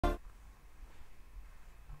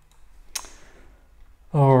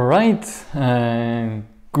right,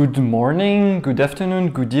 good morning, good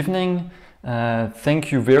afternoon, good evening.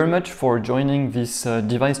 Thank you very much for joining this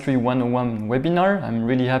Device Tree 101 webinar. I'm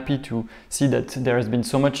really happy to see that there has been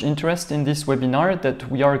so much interest in this webinar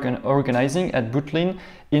that we are organizing at Bootlin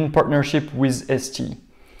in partnership with ST.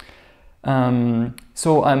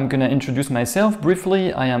 So I'm going to introduce myself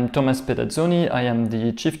briefly. I am Thomas Pedazzoni. I am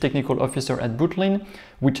the Chief Technical Officer at Bootlin,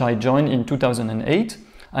 which I joined in 2008.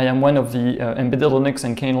 I am one of the embedded Linux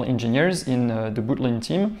and kernel engineers in the Bootlin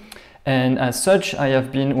team. And as such, I have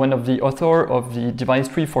been one of the authors of the Device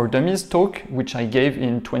Tree for Dummies talk, which I gave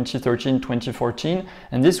in 2013-2014.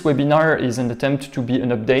 And this webinar is an attempt to be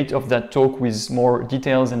an update of that talk with more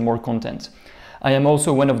details and more content. I am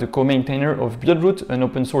also one of the co-maintainers of Buildroot, an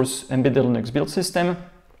open source embedded Linux build system.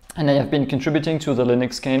 And I have been contributing to the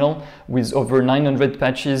Linux kernel with over 900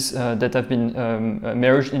 patches that have been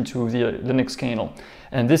merged into the Linux kernel.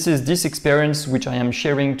 And this is this experience which I am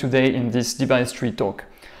sharing today in this Device Tree talk.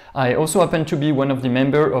 I also happen to be one of the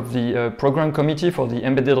members of the program committee for the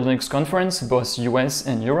Embedded Linux conference, both US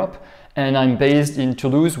and Europe. And I'm based in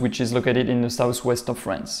Toulouse, which is located in the southwest of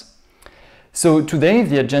France. So today,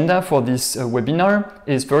 the agenda for this webinar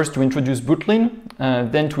is first to introduce Bootlin,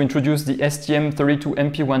 then to introduce the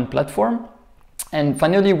STM32MP1 platform, and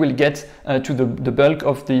finally we'll get to the bulk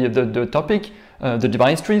of the topic, the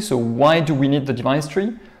device tree. So why do we need the device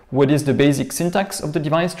tree? What is the basic syntax of the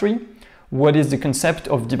device tree? What is the concept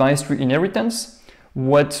of device tree inheritance?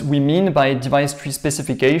 What we mean by device tree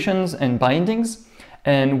specifications and bindings?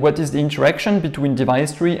 And what is the interaction between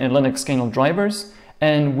device tree and Linux kernel drivers?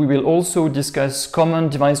 And we will also discuss common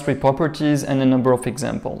device tree properties and a number of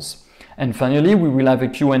examples. And finally, we will have a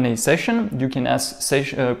Q&A session. You can ask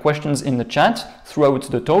questions in the chat throughout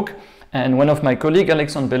the talk. And one of my colleagues,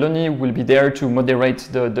 Alexandre Belloni, will be there to moderate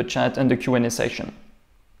the chat and the Q&A session.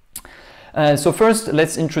 So first,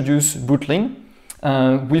 let's introduce Bootlin.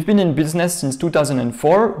 We've been in business since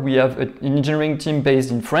 2004. We have an engineering team based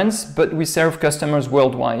in France, but we serve customers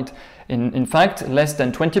worldwide. In fact, less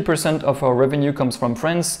than 20% of our revenue comes from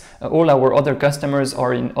France. All our other customers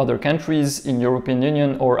are in other countries, in European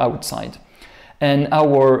Union or outside. And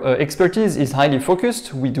our expertise is highly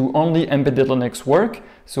focused. We do only embedded Linux work.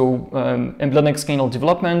 So embedded Linux kernel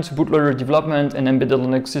development, bootloader development, and embedded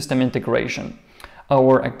Linux system integration.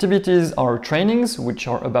 Our activities are trainings, which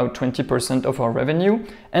are about 20% of our revenue,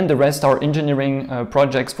 and the rest are engineering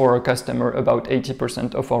projects for our customer, about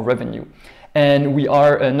 80% of our revenue. And we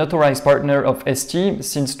are an authorized partner of ST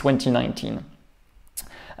since 2019.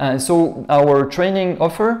 So our training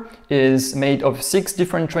offer is made of 6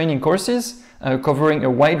 different training courses covering a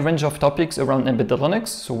wide range of topics around embedded Linux.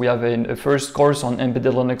 So we have a first course on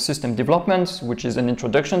embedded Linux system development, which is an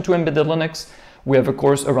introduction to embedded Linux. We have a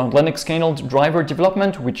course around Linux kernel driver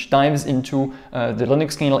development, which dives into the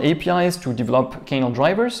Linux kernel APIs to develop kernel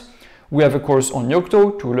drivers. We have a course on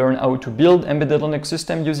Yocto to learn how to build embedded Linux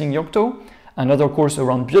system using Yocto. Another course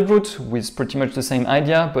around Buildroot with pretty much the same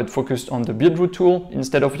idea, but focused on the Buildroot tool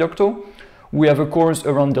instead of Yocto. We have a course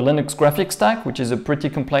around the Linux graphics stack, which is a pretty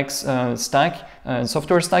complex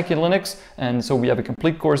software stack in Linux. And so we have a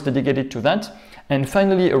complete course dedicated to that. And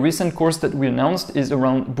finally, a recent course that we announced is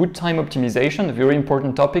around boot time optimization, a very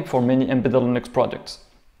important topic for many embedded Linux projects.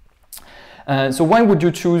 So why would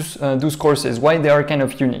you choose those courses? Why they are kind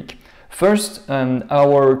of unique? First,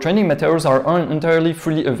 our training materials are entirely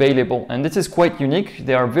freely available, and this is quite unique.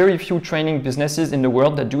 There are very few training businesses in the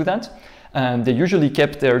world that do that. They usually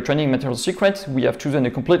kept their training materials secret. We have chosen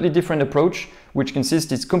a completely different approach, which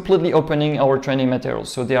consists in completely opening our training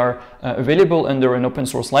materials. So they are available under an open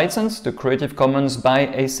source license, the Creative Commons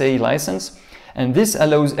by SA license. And this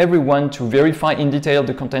allows everyone to verify in detail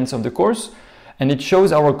the contents of the course, and it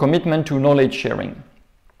shows our commitment to knowledge sharing.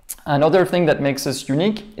 Another thing that makes us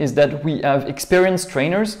unique is that we have experienced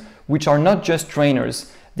trainers, which are not just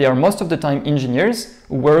trainers. They are most of the time engineers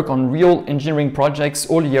who work on real engineering projects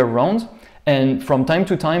all year round. And from time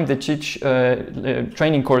to time, they teach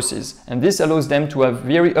training courses. And this allows them to have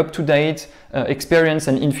very up-to-date experience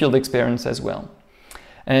and in-field experience as well.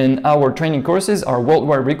 And our training courses are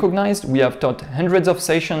worldwide recognized. We have taught hundreds of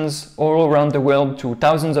sessions all around the world to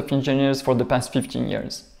thousands of engineers for the past 15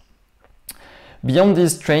 years. Beyond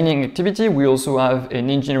this training activity, we also have an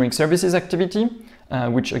engineering services activity,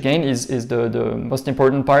 which again is the most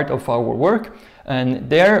important part of our work. And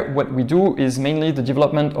there, what we do is mainly the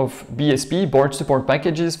development of BSP, board support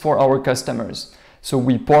packages, for our customers. So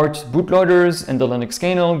we port bootloaders and the Linux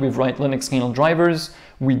kernel, we write Linux kernel drivers,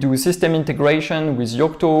 we do system integration with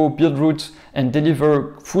Yocto, Buildroot, and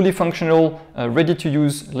deliver fully functional,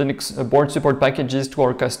 ready-to-use Linux board support packages to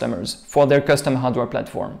our customers for their custom hardware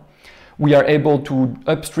platform. We are able to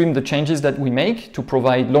upstream the changes that we make to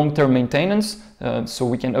provide long-term maintenance. So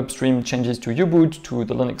we can upstream changes to U-boot, to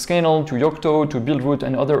the Linux kernel, to Yocto, to Buildroot,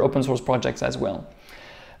 and other open source projects as well.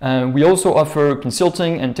 We also offer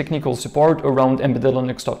consulting and technical support around embedded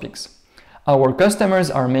Linux topics. Our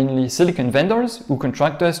customers are mainly silicon vendors who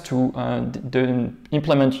contract us to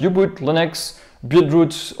implement U-boot, Linux,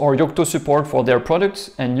 Buildroot, or Yocto support for their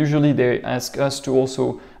products, and usually they ask us to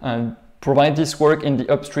also provide this work in the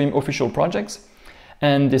upstream official projects.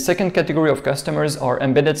 And the second category of customers are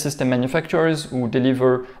embedded system manufacturers who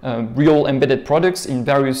deliver real embedded products in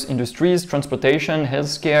various industries: transportation,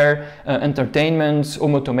 healthcare, entertainment,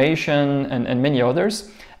 home automation, and many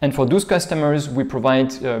others. And for those customers, we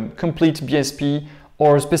provide complete BSP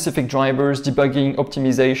or specific drivers, debugging,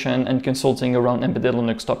 optimization, and consulting around embedded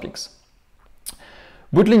Linux topics.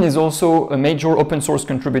 Bootlin is also a major open source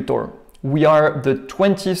contributor. We are the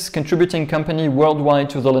 20th contributing company worldwide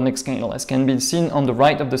to the Linux kernel. As can be seen on the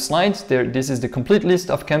right of the slide, this is the complete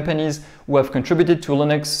list of companies who have contributed to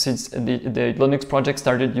Linux since the Linux project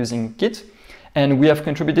started using Git. And we have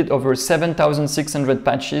contributed over 7,600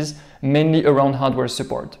 patches, mainly around hardware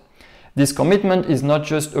support. This commitment is not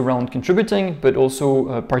just around contributing, but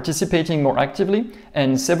also participating more actively,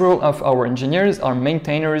 and several of our engineers are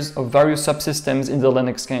maintainers of various subsystems in the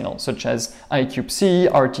Linux kernel, such as iCubeC,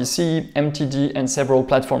 RTC, MTD, and several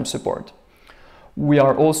platform support. We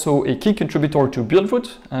are also a key contributor to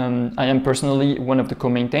Buildroot. I am personally one of the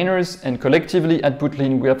co-maintainers, and collectively at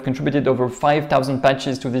Bootlin we have contributed over 5,000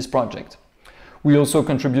 patches to this project. We also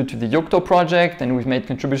contribute to the Yocto project, and we've made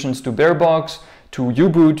contributions to Barebox, to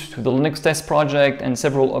U-boot, to the Linux test project, and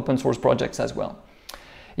several open source projects as well.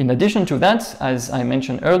 In addition to that, as I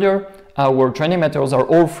mentioned earlier, our training materials are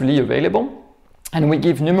all freely available, and we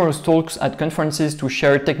give numerous talks at conferences to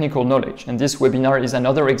share technical knowledge. And this webinar is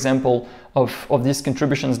another example of these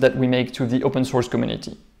contributions that we make to the open source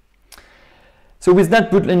community. So with that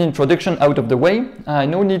Bootlin introduction out of the way, I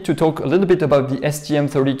now need to talk a little bit about the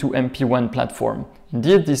STM32MP1 platform.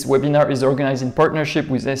 Indeed, this webinar is organized in partnership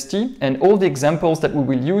with ST, and all the examples that we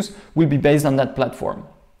will use will be based on that platform.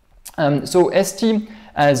 So ST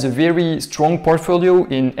has a very strong portfolio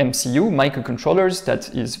in MCU, microcontrollers, that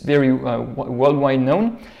is very worldwide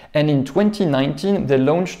known. And in 2019, they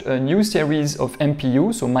launched a new series of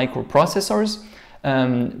MPU, so microprocessors,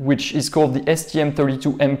 which is called the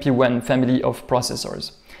STM32MP1 family of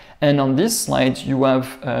processors. And on this slide, you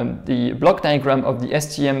have the block diagram of the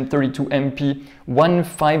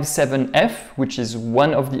STM32MP157F, which is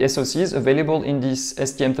one of the SoCs available in this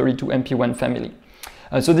STM32MP1 family.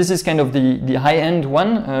 So this is kind of the high-end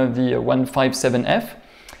one, the 157F.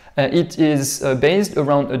 It is based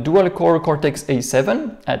around a dual-core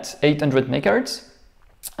Cortex-A7 at 800 MHz,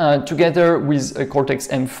 together with a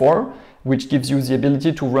Cortex-M4, which gives you the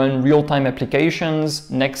ability to run real-time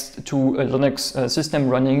applications next to a Linux system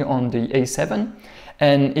running on the A7.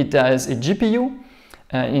 And it has a GPU.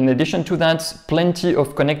 In addition to that, plenty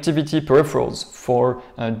of connectivity peripherals for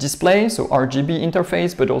display, so RGB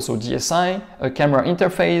interface, but also DSI, a camera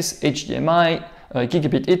interface, HDMI,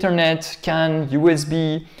 gigabit Ethernet, CAN,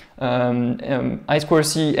 USB,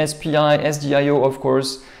 I2C, SPI, SDIO, of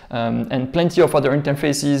course, and plenty of other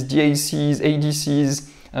interfaces, DACs, ADCs,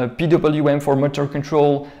 PWM for motor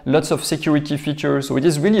control, lots of security features. So it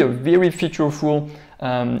is really a very featureful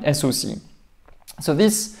SoC. So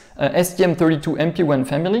this STM32MP1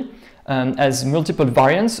 family has multiple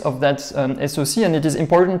variants of that SoC, and it is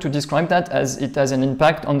important to describe that as it has an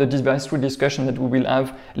impact on the device tree discussion that we will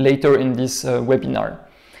have later in this webinar.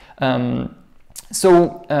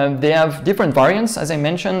 They have different variants, as I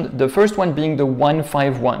mentioned, the first one being the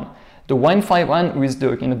 151. The 151 is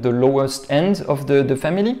the kind of the lowest end of the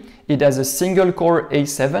family. It has a single core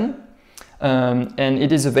A7, and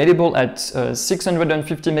it is available at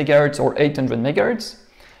 650 MHz or 800 MHz.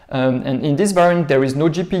 And in this variant, there is no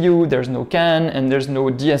GPU, there's no CAN, and there's no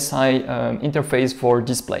DSI interface for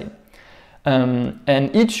display. And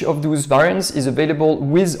each of those variants is available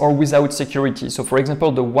with or without security. So for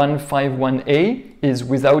example, the 151A is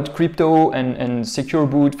without crypto and secure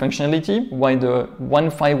boot functionality, while the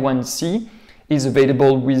 151C is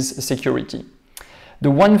available with security. The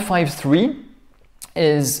 153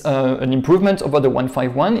 is an improvement over the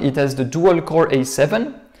 151. It has the dual core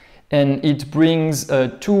A7, and it brings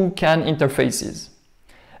 2 CAN interfaces.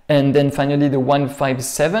 And then finally the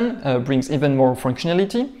 157 brings even more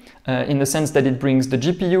functionality, in the sense that it brings the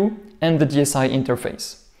GPU and the DSI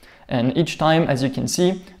interface. And each time, as you can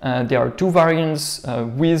see, there are 2 variants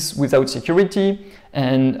without security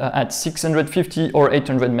and at 650 or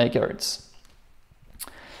 800 MHz.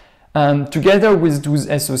 Together with those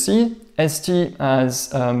SoC, ST has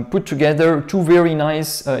put together two very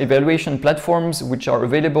nice evaluation platforms which are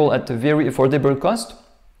available at a very affordable cost.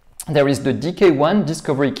 There is the DK1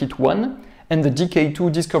 Discovery Kit 1 and the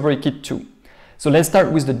DK2 Discovery Kit 2. So let's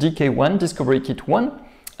start with the DK1 Discovery Kit 1.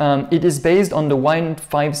 It is based on the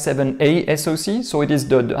 157A SoC, so it is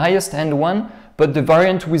the highest end one, but the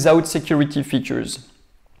variant without security features.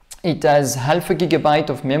 It has half a gigabyte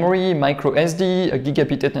of memory, micro SD, a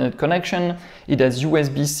gigabit Ethernet connection. It has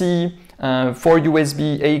USB-C, 4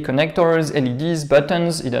 USB-A connectors, LEDs,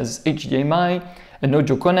 buttons. It has HDMI, an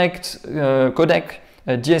audio codec,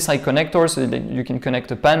 a DSI connector, so that you can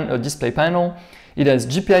connect a display panel. It has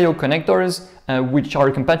GPIO connectors, which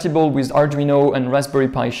are compatible with Arduino and Raspberry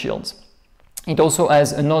Pi shields. It also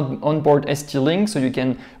has an onboard ST-Link, so you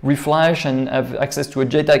can reflash and have access to a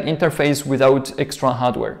JTAG interface without extra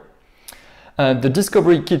hardware. The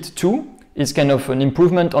Discovery Kit 2 is kind of an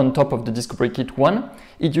improvement on top of the Discovery Kit 1.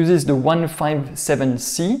 It uses the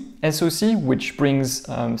 157C SoC, which brings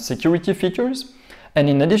security features. And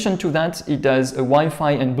in addition to that, it has a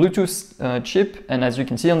Wi-Fi and Bluetooth chip. And as you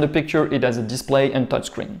can see on the picture, it has a display and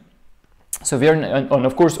touchscreen. So very, and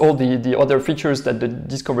of course, all the other features that the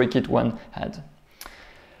Discovery Kit 1 had.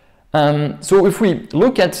 So if we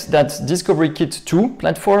look at that Discovery Kit 2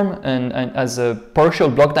 platform and as a partial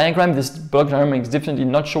block diagram, this block diagram is definitely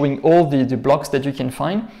not showing all the blocks that you can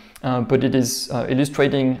find, but it is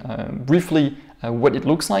illustrating briefly what it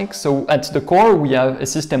looks like. So at the core, we have a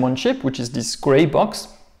system on chip, which is this gray box.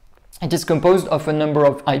 It is composed of a number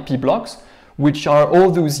of IP blocks, which are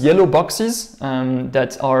all those yellow boxes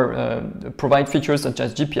that are provide features such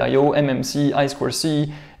as GPIO, MMC,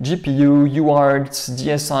 I2C, GPU, UARTs,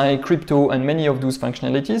 DSI, crypto, and many of those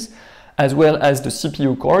functionalities, as well as the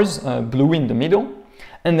CPU cores, blue in the middle.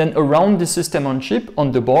 And then around the system on chip,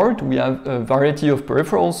 on the board, we have a variety of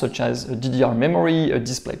peripherals such as a DDR memory, a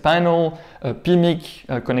display panel, a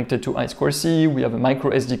PMIC connected to I2C, we have a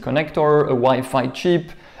micro SD connector, a Wi-Fi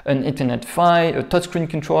chip, an Ethernet PHY, a touchscreen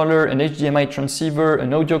controller, an HDMI transceiver,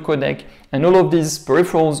 an audio codec, and all of these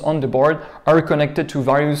peripherals on the board are connected to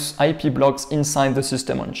various IP blocks inside the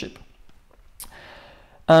system on chip.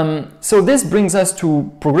 So this brings us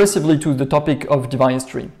progressively to the topic of device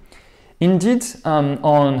tree. Indeed,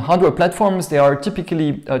 on hardware platforms, there are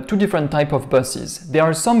typically two different types of buses. There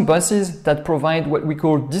are some buses that provide what we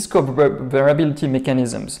call discoverability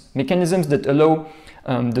mechanisms, mechanisms that allow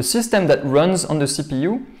the system that runs on the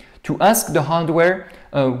CPU to ask the hardware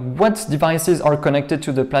what devices are connected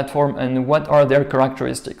to the platform and what are their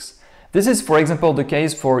characteristics. This is, for example, the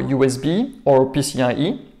case for USB or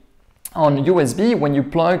PCIe. On USB, when you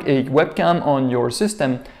plug a webcam on your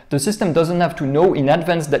system, the system doesn't have to know in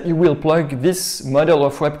advance that you will plug this model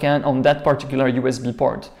of webcam on that particular USB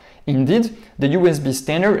port. Indeed, the USB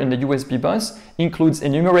standard and the USB bus includes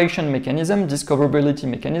enumeration mechanism, discoverability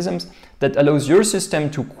mechanisms that allows your system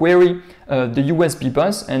to query the USB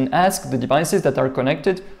bus and ask the devices that are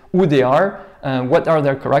connected who they are, what are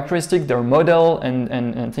their characteristics, their model,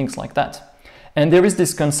 and things like that. And there is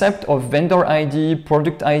this concept of vendor ID,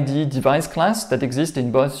 product ID, device class that exists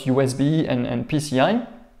in both USB and PCI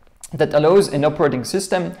that allows an operating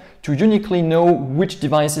system to uniquely know which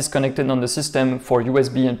device is connected on the system for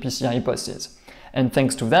USB and PCI buses. And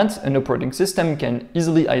thanks to that, an operating system can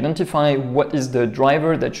easily identify what is the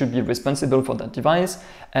driver that should be responsible for that device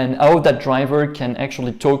and how that driver can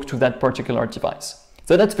actually talk to that particular device.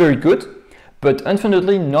 So that's very good, but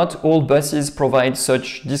unfortunately not all buses provide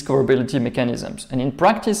such discoverability mechanisms. And in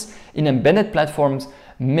practice, in embedded platforms,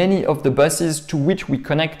 many of the buses to which we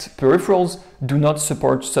connect peripherals do not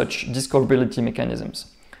support such discoverability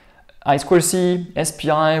mechanisms. I2C,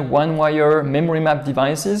 SPI, one-wire, memory map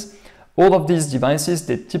devices, all of these devices,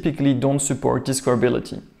 they typically don't support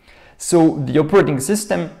discoverability. So the operating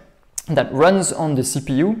system that runs on the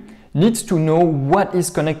CPU needs to know what is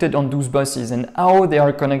connected on those buses and how they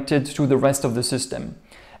are connected to the rest of the system.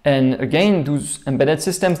 And again, those embedded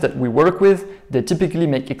systems that we work with, they typically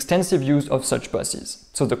make extensive use of such buses.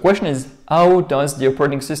 So the question is, how does the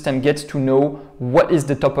operating system get to know what is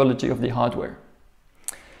the topology of the hardware?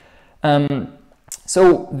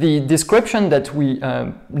 So the description that we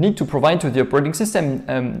need to provide to the operating system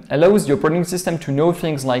allows the operating system to know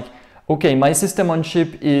things like, okay, my system on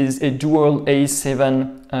chip is a dual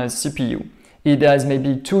A7 CPU. It has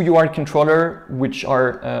maybe two UART controllers which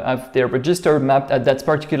have their register mapped at that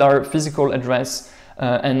particular physical address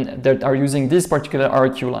and that are using these particular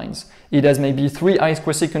RQ lines. It has maybe three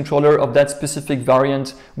I2C controllers of that specific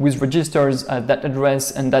variant with registers at that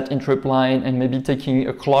address and that interrupt line and maybe taking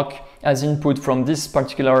a clock as input from this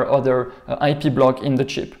particular other IP block in the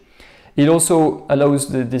chip. It also allows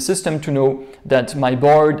the system to know that my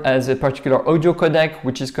board has a particular audio codec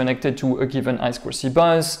which is connected to a given I2C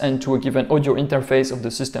bus and to a given audio interface of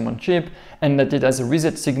the system on chip, and that it has a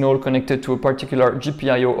reset signal connected to a particular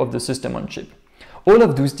GPIO of the system on chip. All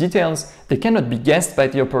of those details, they cannot be guessed by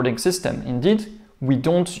the operating system. Indeed, we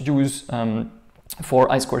don't use for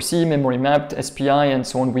I2C, memory mapped, SPI and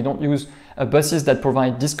so on, we don't use buses that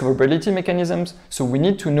provide discoverability mechanisms, so we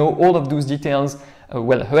need to know all of those details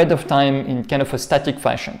well ahead of time in kind of a static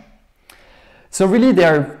fashion. So really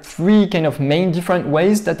there are three kind of main different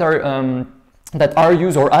ways that are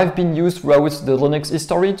used or have been used throughout the Linux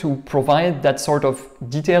history to provide that sort of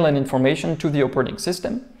detail and information to the operating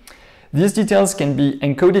system. These details can be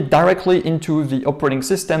encoded directly into the operating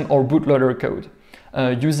system or bootloader code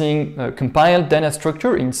using compiled data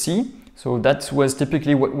structure in C. So that was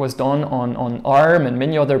typically what was done on ARM and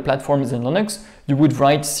many other platforms in Linux. You would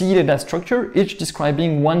write C data structure, each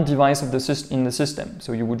describing one device of in the system.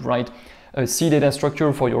 So you would write a C data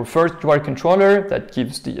structure for your first UR controller that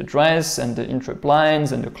gives the address and the interrupt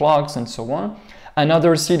lines and the clocks and so on.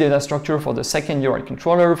 Another C data structure for the second UR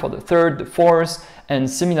controller, for the third, the fourth, and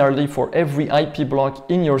similarly for every IP block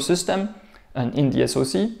in your system and in the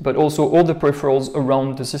SoC, but also all the peripherals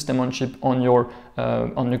around the system on chip on your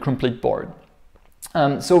complete board.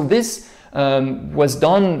 So this was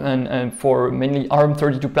done for mainly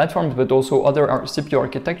ARM32 platforms, but also other CPU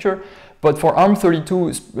architecture. But for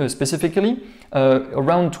ARM32 specifically,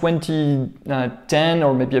 around 2010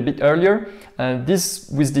 or maybe a bit earlier, this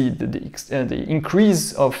with the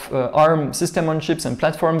increase of ARM system on chips and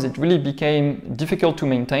platforms, it really became difficult to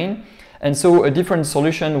maintain. And so a different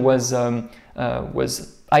solution was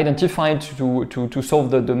identified to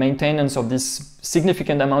solve the maintenance of this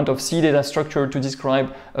significant amount of C data structure to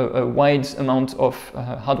describe a wide amount of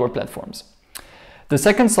hardware platforms. The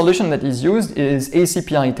second solution that is used is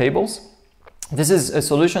ACPI tables. This is a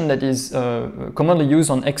solution that is commonly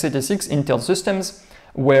used on x86 Intel systems,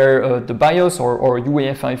 where the BIOS or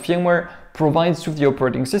UEFI firmware provides to the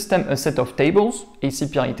operating system a set of tables,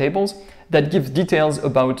 ACPI tables, that give details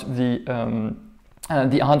about the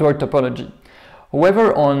hardware topology.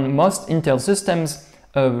 However, on most Intel systems,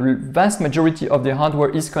 a vast majority of the hardware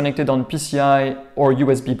is connected on PCI or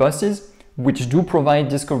USB buses, which do provide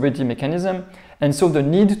discoverability mechanism, and so the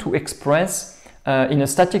need to express in a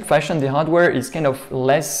static fashion the hardware is kind of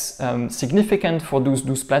less significant for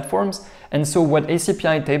those platforms, and so what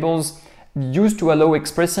ACPI tables used to allow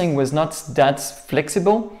expressing was not that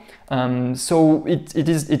flexible. So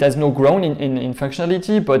it has now grown in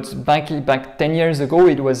functionality, but back 10 years ago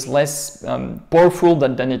it was less powerful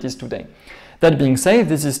than it is today. That being said,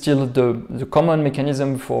 this is still the common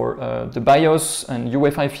mechanism for the BIOS and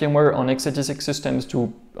UEFI firmware on x86 systems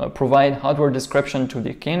to provide hardware description to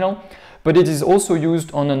the kernel, but it is also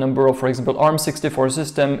used on a number of, for example, ARM64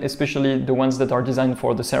 systems, especially the ones that are designed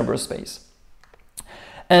for the server space.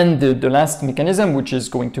 And the last mechanism, which is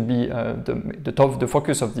going to be the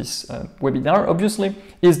focus of this webinar, obviously,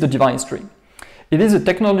 is the device tree. It is a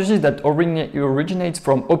technology that originates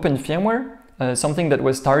from open firmware, something that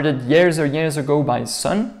was started years ago by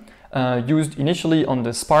Sun, used initially on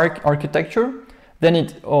the SPARC architecture. Then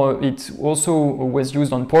it also was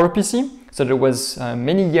used on PowerPC, so there was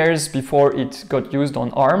many years before it got used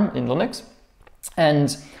on ARM in Linux.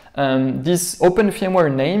 And this open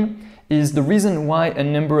firmware name is the reason why a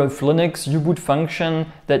number of Linux U-boot functions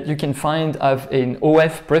that you can find have an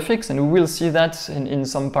OF prefix, and we will see that in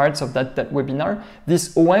some parts of that webinar.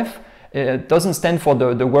 This OF doesn't stand for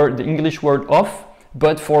the English word off,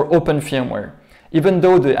 but for open firmware. Even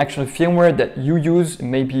though the actual firmware that you use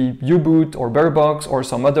may be U-boot or Barebox or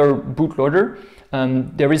some other bootloader,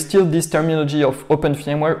 there is still this terminology of open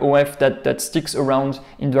firmware, OF, that sticks around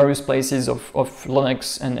in various places of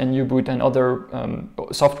Linux and U-boot and other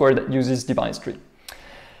software that uses device tree.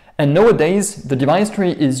 And nowadays, the device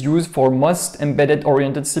tree is used for most embedded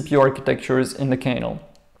oriented CPU architectures in the kernel.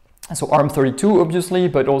 So ARM32 obviously,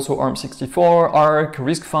 but also ARM64, ARC,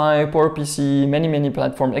 RISC-V, PowerPC, many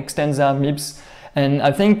platforms, Extensa, MIPS. And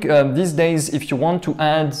I think these days, if you want to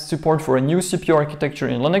add support for a new CPU architecture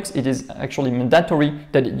in Linux, it is actually mandatory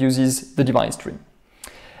that it uses the device tree.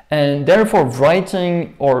 And therefore,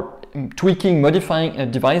 writing or tweaking, modifying a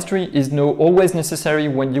device tree is now always necessary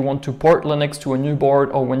when you want to port Linux to a new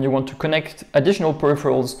board or when you want to connect additional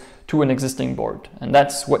peripherals to an existing board. And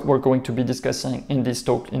that's what we're going to be discussing in this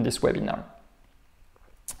talk, in this webinar.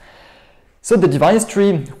 So the device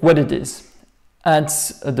tree, what it is. At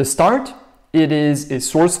the start, it is a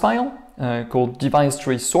source file called device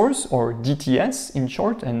tree source, or DTS in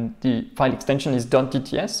short, and the file extension is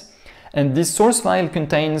 .dts. And this source file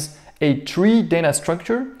contains a tree data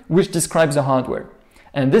structure which describes the hardware.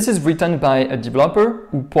 And this is written by a developer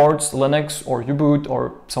who ports Linux or U-boot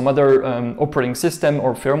or some other operating system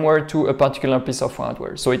or firmware to a particular piece of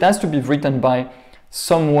hardware. So it has to be written by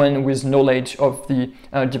someone with knowledge of the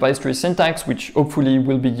device tree syntax, which hopefully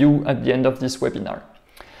will be you at the end of this webinar.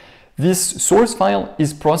 This source file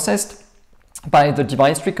is processed by the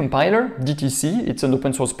device tree compiler, DTC. It's an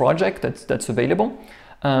open source project that's available,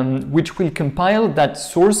 which will compile that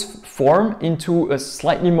source form into a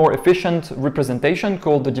slightly more efficient representation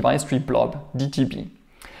called the device tree blob, DTB.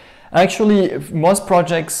 Actually, most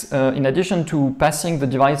projects, in addition to passing the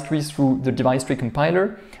device trees through the device tree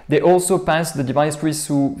compiler, they also pass the device trees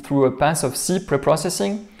through a pass of C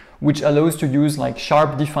preprocessing, which allows to use like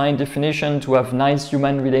sharp defined definition to have nice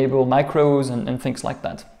human readable macros and things like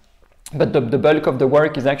that. But the bulk of the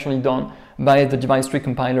work is actually done by the device tree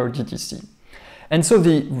compiler DTC. And so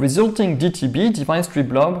the resulting DTB, device tree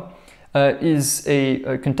blob,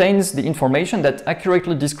 contains the information that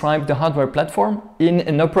accurately describes the hardware platform in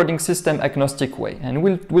an operating system agnostic way. And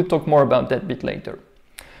we'll talk more about that a bit later.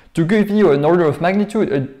 To give you an order of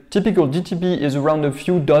magnitude, a typical DTB is around a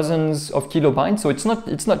few dozens of kilobytes, so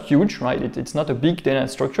it's not huge, right? It's not a big data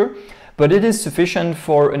structure, but it is sufficient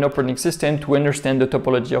for an operating system to understand the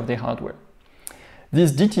topology of the hardware.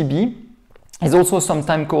 This DTB is also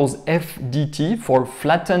sometimes called FDT for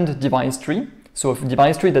flattened device tree. So a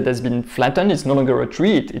device tree that has been flattened, it's no longer a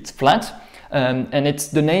tree, it's flat, and it's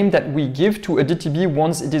the name that we give to a DTB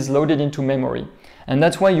once it is loaded into memory. And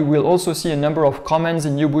that's why you will also see a number of commands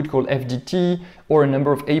in U-boot called FDT, or a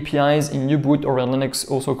number of APIs in U-boot or in Linux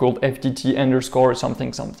also called FDT underscore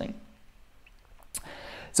something something.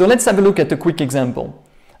 So let's have a look at a quick example.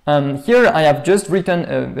 Here I have just written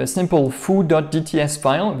a simple foo.dts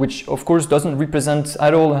file, which of course doesn't represent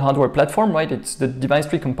at all a hardware platform, right? It's the device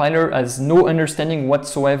tree compiler has no understanding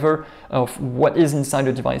whatsoever of what is inside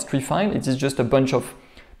a device tree file. It is just a bunch of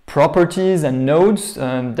properties and nodes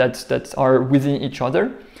that are within each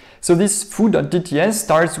other. So this foo.dts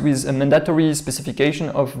starts with a mandatory specification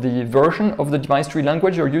of the version of the device tree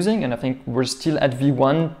language you're using, and I think we're still at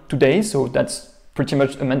V1 today, so that's pretty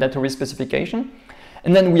much a mandatory specification.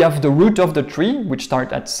 And then we have the root of the tree, which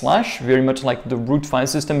starts at slash, very much like the root file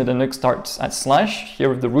system in Linux starts at slash.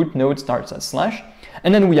 Here the root node starts at slash.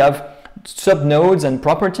 And then we have subnodes and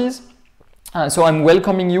properties. So I'm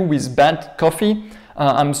welcoming you with bad coffee.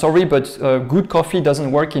 I'm sorry, but good coffee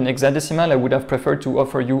doesn't work in hexadecimal. I would have preferred to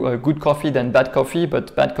offer you a good coffee than bad coffee,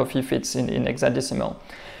 but bad coffee fits in hexadecimal.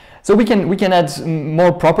 So we can add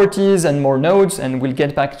more properties and more nodes, and we'll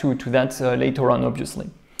get back to that later on, obviously.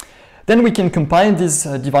 Then we can compile this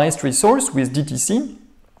device tree source with DTC.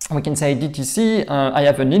 We can say DTC, I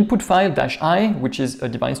have an input file -i, which is a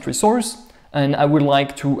device tree source, and I would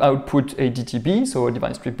like to output a DTB, so a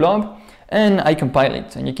device tree blob, and I compile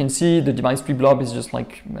it. And you can see the device tree blob is just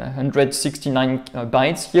like 169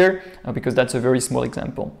 bytes here, because that's a very small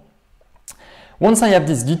example. Once I have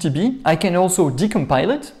this DTB, I can also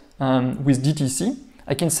decompile it with DTC.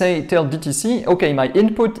 I can tell DTC, okay, my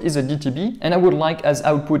input is a DTB and I would like as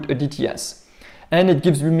output a DTS. And it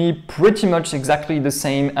gives me pretty much exactly the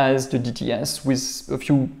same as the DTS with a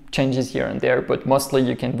few changes here and there, but mostly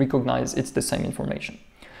you can recognize it's the same information.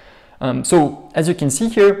 So as you can see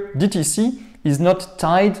here, DTC is not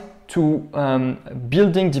tied to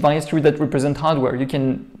building device tree that represent hardware. You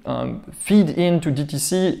can feed into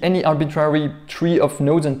DTC any arbitrary tree of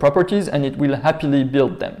nodes and properties and it will happily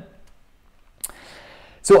build them.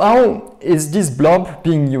 So how is this blob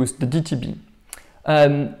being used, the DTB?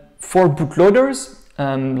 For bootloaders,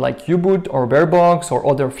 like U-boot or Barebox or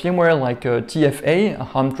other firmware like TFA, a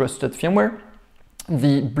harm-trusted firmware,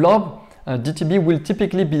 the blob DTB will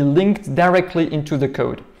typically be linked directly into the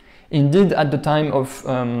code. Indeed, at the time of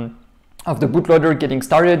the bootloader getting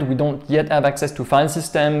started, we don't yet have access to file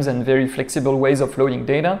systems and very flexible ways of loading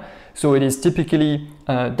data, so it is typically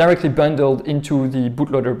directly bundled into the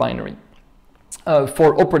bootloader binary.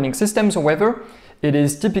 For operating systems, however, it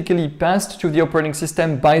is typically passed to the operating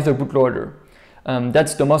system by the bootloader.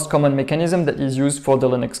 That's the most common mechanism that is used for the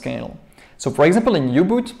Linux kernel. So for example, in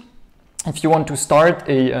U-boot, if you want to start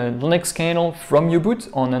a Linux kernel from U-boot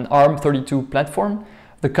on an ARM32 platform,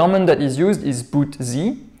 the command that is used is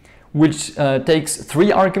bootzz, which takes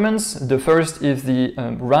 3 arguments. The first is the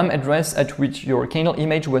RAM address at which your kernel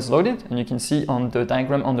image was loaded, and you can see on the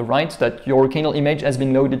diagram on the right that your kernel image has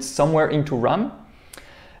been loaded somewhere into RAM.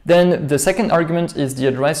 Then the second argument is the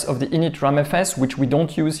address of the init ramfs, which we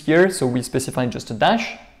don't use here, so we specify just a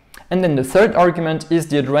dash. And then the third argument is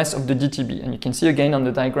the address of the DTB, and you can see again on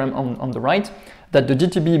the diagram on the right that the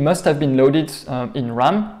DTB must have been loaded in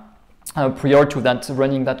RAM, prior to that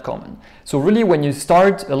running that command. So really, when you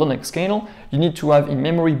start a Linux kernel, you need to have in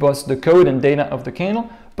memory both the code and data of the kernel,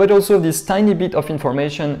 but also this tiny bit of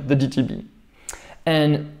information, the DTB.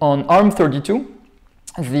 And on ARM32,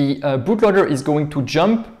 the bootloader is going to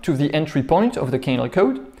jump to the entry point of the kernel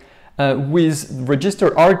code with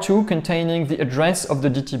register R2 containing the address of the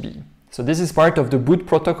DTB. So this is part of the boot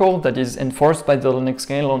protocol that is enforced by the Linux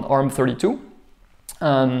kernel on ARM32.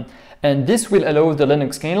 And this will allow the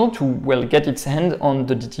Linux kernel to, well, get its hand on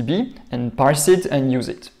the DTB and parse it and use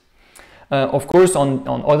it. Of course, on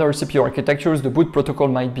other CPU architectures, the boot protocol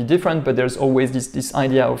might be different, but there's always this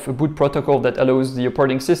idea of a boot protocol that allows the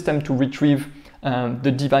operating system to retrieve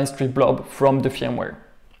the device tree blob from the firmware.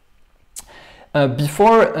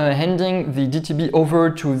 Before handing the DTB over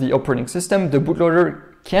to the operating system, the bootloader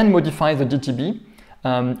can modify the DTB.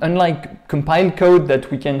 Unlike compiled code that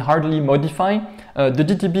we can hardly modify, the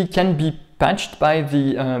DTB can be patched by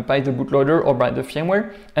the bootloader or by the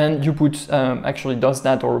firmware, and U-boot actually does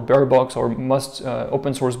that, or Barebox, or most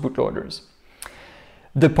open source bootloaders.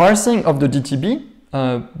 The parsing of the DTB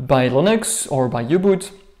by Linux or by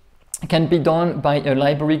U-boot can be done by a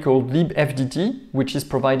library called libfdt, which is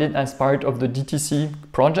provided as part of the DTC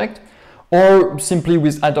project, or simply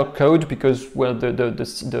with ad hoc code, because, well,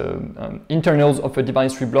 the internals of a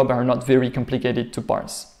device tree blob are not very complicated to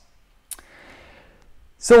parse.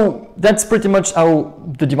 So that's pretty much how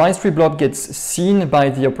the device tree blob gets seen by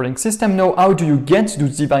the operating system. Now, how do you get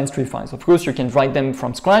those device tree files? Of course, you can write them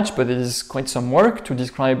from scratch, but it is quite some work to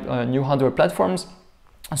describe new hardware platforms.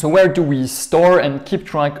 So where do we store and keep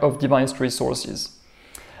track of device tree sources?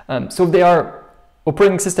 So they are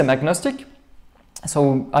operating system agnostic.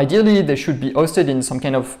 So ideally, they should be hosted in some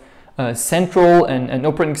kind of central and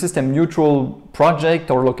operating system neutral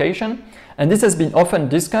project or location. And this has been often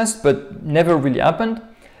discussed, but never really happened.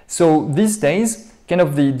 So these days, kind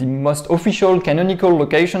of the most official canonical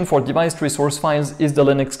location for device tree source files is the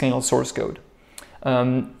Linux kernel source code.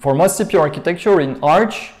 For most CPU architecture, in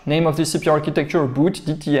Arch, name of the CPU architecture, boot,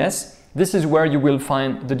 DTS, this is where you will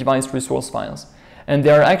find the device tree source files. And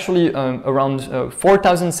there are actually around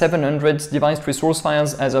 4,700 device tree source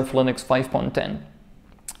files as of Linux 5.10.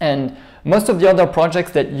 And most of the other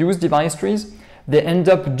projects that use device trees, they end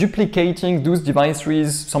up duplicating those device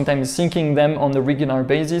trees, sometimes syncing them on a regular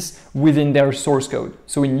basis within their source code.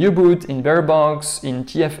 So in U-boot, in Barebox, in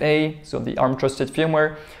TFA, so the ARM trusted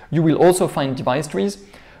firmware, you will also find device trees,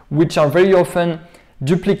 which are very often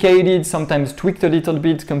duplicated, sometimes tweaked a little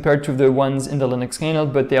bit compared to the ones in the Linux kernel,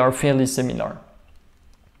 but they are fairly similar.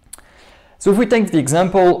 So if we take the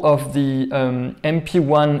example of the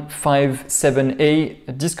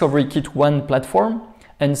MP157A Discovery Kit 1 platform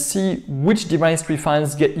and see which device tree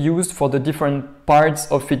files get used for the different parts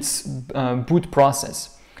of its boot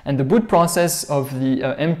process. And the boot process of the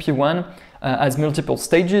MP1 has multiple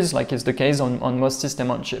stages, like is the case on most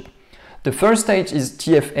system on chip. The first stage is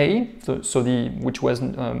TFA, which was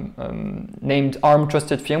named ARM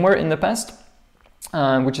Trusted Firmware in the past,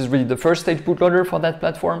 which is really the first stage bootloader for that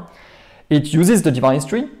platform. It uses the device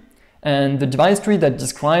tree, and the device tree that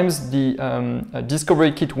describes the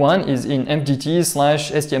Discovery Kit 1 is in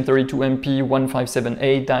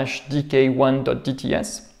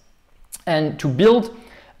fdt/stm32mp157a-dk1.dts. And to build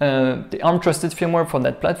the ARM Trusted Firmware for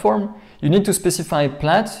that platform, you need to specify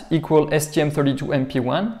plat equal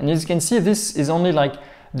stm32mp1. And as you can see, this is only like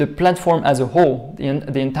the platform as a whole,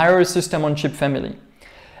 the entire system on chip family.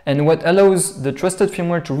 And what allows the trusted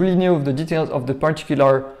firmware to really know the details of the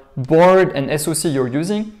particular board and SoC you're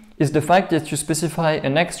using is the fact that you specify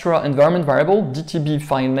an extra environment variable, DTB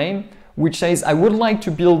file name, which says, I would like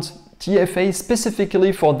to build TFA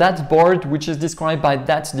specifically for that board, which is described by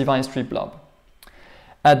that device tree blob.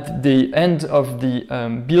 At the end of the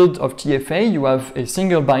build of TFA, you have a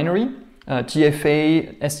single binary,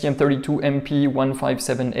 TFA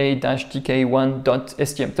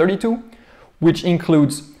stm32mp157a-dk1.stm32, which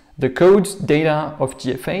includes the code data of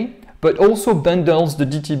TFA, but also bundles the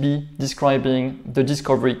DTB describing the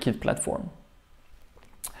Discovery Kit platform.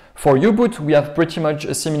 For U-boot, we have pretty much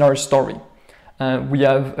a similar story. We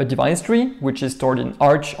have a device tree, which is stored in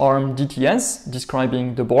Arch ARM DTS,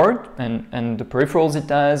 describing the board and the peripherals it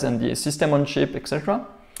has and the system on chip, etc.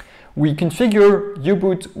 We configure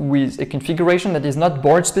U-boot with a configuration that is not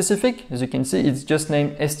board specific. As you can see, it's just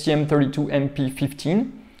named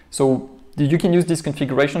stm32mp15. So you can use this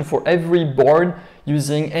configuration for every board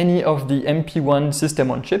using any of the MP1 system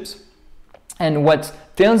on chips. And what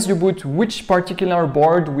tells U-boot which particular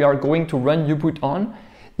board we are going to run U-boot on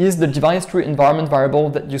is the device tree environment variable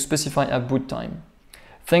that you specify at boot time.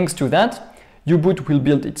 Thanks to that, U-boot will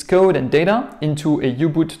build its code and data into a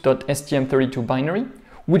uboot.stm32 binary,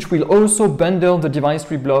 which will also bundle the device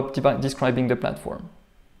tree blob describing the platform.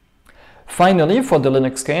 Finally, for the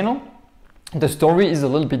Linux kernel, the story is a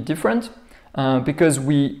little bit different because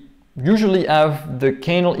we usually have the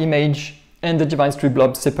kernel image and the device tree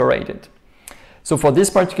blob separated. So for this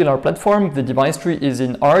particular platform, the device tree is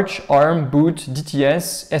in Arch, ARM, Boot,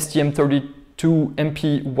 DTS, STM32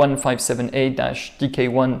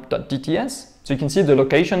 MP1578-DK1.DTS. So you can see the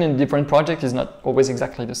location in different projects is not always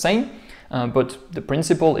exactly the same, but the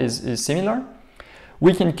principle is similar.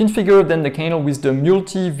 We can configure then the kernel with the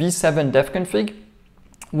multi v7 dev config,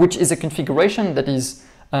 which is a configuration that is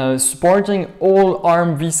supporting all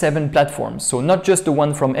ARM v7 platforms. So not just the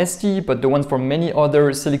one from ST, but the ones from many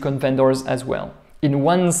other silicon vendors as well, in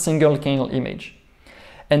one single kernel image.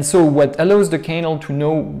 And so what allows the kernel to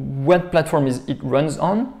know what platform it runs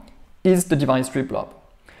on is the device tree blob.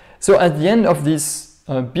 So at the end of this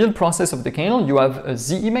build process of the kernel, you have a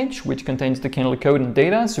Z image, which contains the kernel code and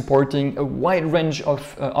data, supporting a wide range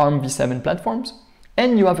of ARM v7 platforms.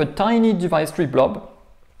 And you have a tiny device tree blob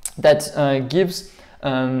that gives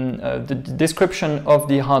the description of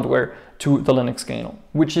the hardware to the Linux kernel,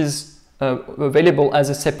 which is available as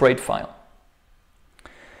a separate file.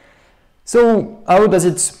 So how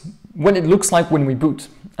does what it looks like when we boot?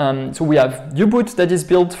 So we have U-boot that is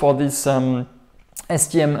built for this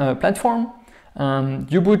STM platform.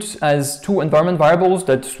 U-boot has two environment variables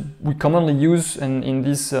that we commonly use in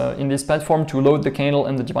this platform to load the kernel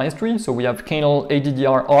and the device tree. So we have kernel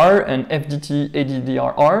ADDR-R and FDT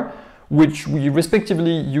ADDR-R, which we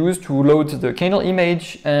respectively use to load the kernel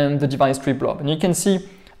image and the device tree blob. And you can see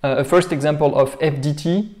a first example of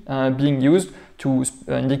FDT being used to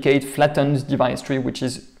indicate flattened device tree, which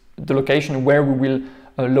is the location where we will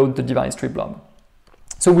load the device tree blob.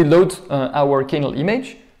 So we load our kernel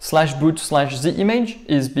image, /boot/z image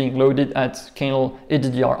is being loaded at kernel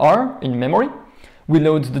ADDR-R in memory. We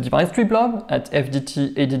load the device tree blob at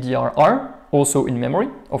FDT ADDR-R, also in memory,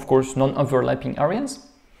 of course non-overlapping areas.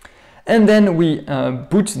 And then we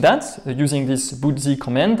boot that using this bootz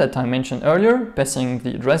command that I mentioned earlier, passing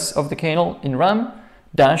the address of the kernel in RAM,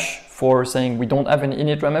 dash for saying we don't have any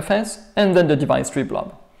init ramfs, and then the device tree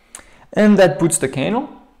blob. And that boots the kernel.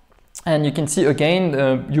 And you can see again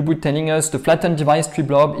U-boot telling us the flattened device tree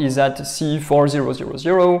blob is at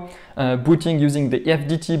C4000, booting using the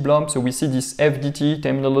FDT blob. So we see this FDT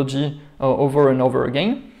terminology over and over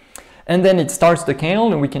again. And then it starts the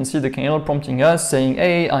kernel, and we can see the kernel prompting us saying,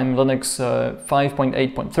 hey, I'm Linux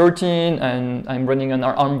 5.8.13 and I'm running an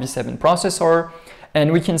ARM v7 processor.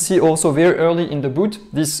 And we can see also very early in the boot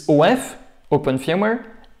this OF, open firmware,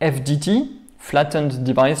 FDT, flattened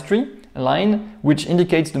device tree line, which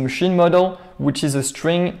indicates the machine model, which is a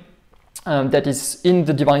string that is in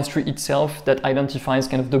the device tree itself that identifies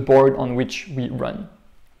kind of the board on which we run.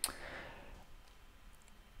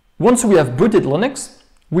 Once we have booted Linux,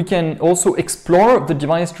 we can also explore the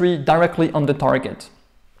device tree directly on the target.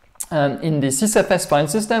 In the sysfs file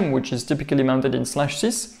system, which is typically mounted in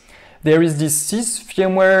 /sys, there is this sys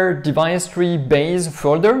firmware device tree base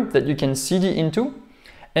folder that you can cd into.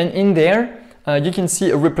 And in there, you can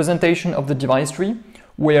see a representation of the device tree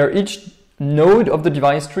where each node of the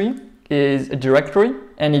device tree is a directory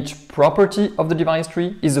and each property of the device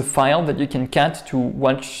tree is a file that you can cat to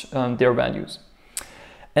watch their values.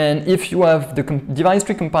 And if you have the device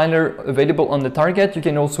tree compiler available on the target, you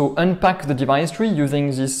can also unpack the device tree using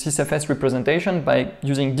this sysfs representation by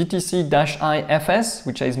using dtc-ifs,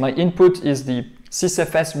 which is my input is the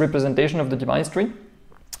sysfs representation of the device tree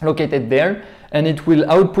located there, and it will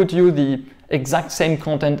output you the exact same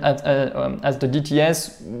content as the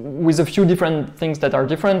DTS with a few different things that are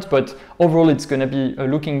different, but overall it's going to be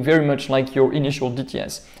looking very much like your initial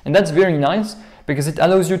DTS. And that's very nice because it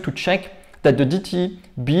allows you to check that the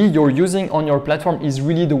DTB you're using on your platform is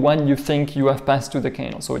really the one you think you have passed to the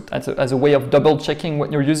kernel. So as a way of double checking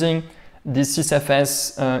what you're using, this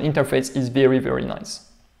sysfs interface is very, very nice.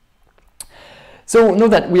 So now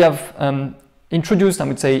that we have introduced, I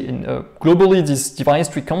would say, globally this device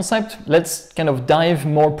tree concept, let's kind of dive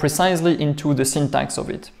more precisely into the syntax of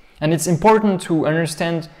it. And it's important to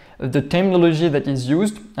understand the terminology that is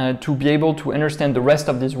used to be able to understand the rest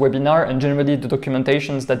of this webinar and generally the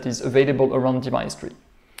documentations that is available around device tree.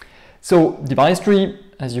 So device tree,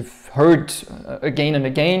 as you've heard again and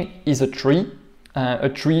again, is a tree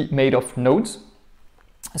made of nodes.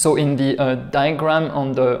 So in the diagram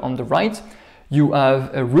on the right, you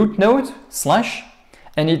have a root node /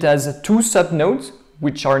 and it has two subnodes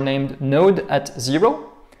which are named node at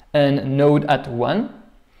 0 and node at 1.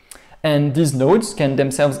 And these nodes can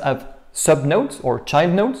themselves have subnodes or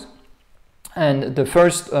child nodes. And the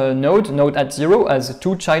first node at 0, has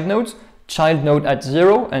two child nodes, child node at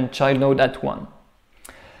 0 and child node at 1.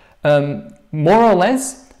 More or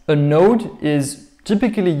less, a node is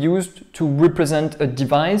typically used to represent a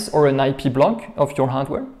device or an IP block of your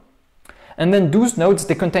hardware. And then those nodes,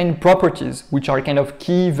 they contain properties, which are kind of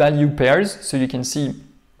key value pairs. So you can see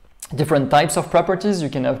different types of properties. You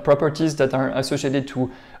can have properties that are associated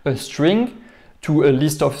to a string, to a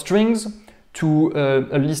list of strings, to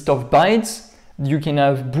a list of bytes. You can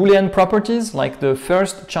have Boolean properties, like the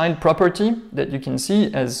first child property that you can see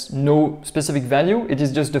has no specific value. It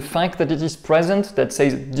is just the fact that it is present that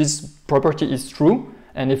says this property is true.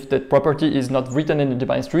 And if that property is not written in the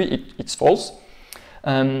device tree, it's false.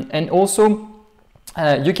 And also,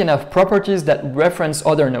 you can have properties that reference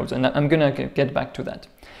other nodes. And I'm going to get back to that.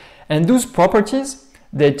 And those properties,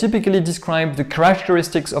 they typically describe the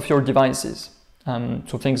characteristics of your devices.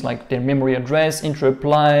 So things like their memory address, interrupt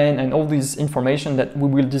line, and all this information that we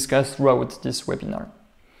will discuss throughout this webinar.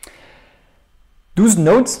 Those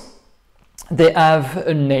nodes, they have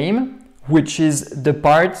a name, which is the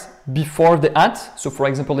part before the at. So for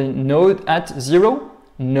example, in node at 0,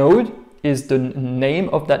 node is the name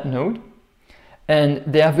of that node. And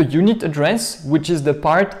they have a unit address, which is the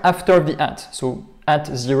part after the at. So at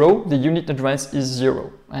 0, the unit address is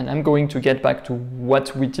 0. And I'm going to get back to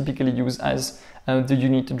what we typically use as the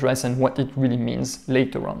unit address and what it really means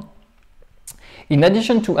later on. In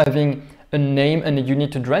addition to having a name and a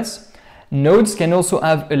unit address, nodes can also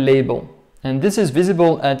have a label. And this is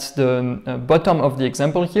visible at the bottom of the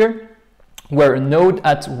example here, where node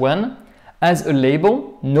at 1 has a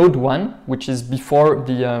label, node 1, which is before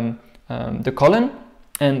the colon.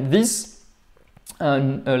 And this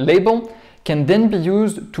label can then be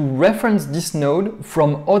used to reference this node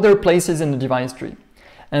from other places in the device tree.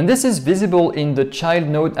 And this is visible in the child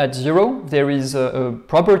node at 0. There is a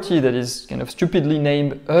property that is kind of stupidly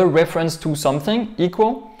named a reference to something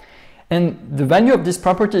equal. And the value of this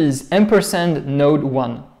property is ampersand node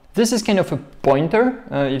 1. This is kind of a pointer.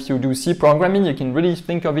 If you do C programming, you can really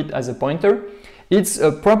think of it as a pointer. It's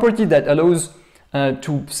a property that allows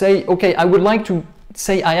to say, okay, I would like to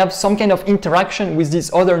say I have some kind of interaction with this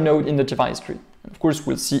other node in the device tree. Of course,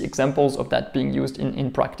 we'll see examples of that being used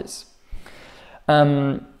in practice.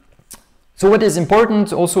 So what is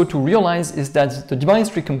important also to realize is that the device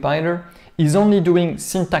tree compiler is only doing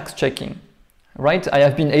syntax checking, right? I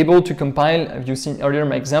have been able to compile, you've seen earlier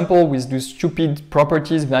my example with those stupid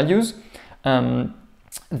properties values.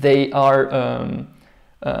 They are,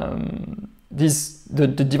 the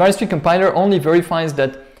device tree compiler only verifies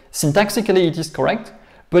that syntactically it is correct,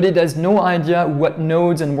 but it has no idea what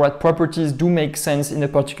nodes and what properties do make sense in a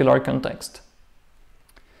particular context.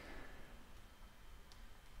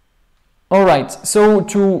 All right, so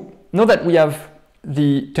to know that we have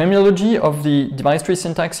the terminology of the device tree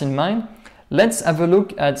syntax in mind, let's have a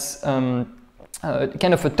look at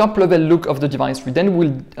kind of a top-level look of the device tree. Then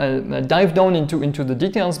we'll dive down into the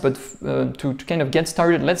details, but to kind of get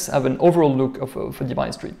started, let's have an overall look of a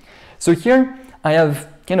device tree. So here I have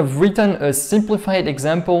kind of written a simplified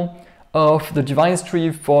example of the device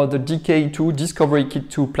tree for the DK2 Discovery Kit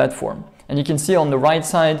 2 platform. And you can see on the right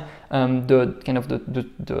side the kind of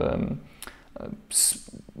the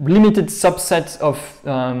limited subset of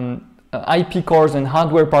IP cores and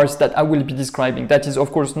hardware parts that I will be describing. That is,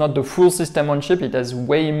 of course, not the full system on chip. It has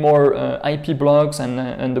way more IP blocks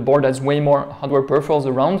and the board has way more hardware peripherals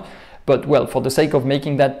around. But well, for the sake of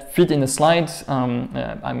making that fit in a slide,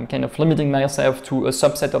 I'm kind of limiting myself to a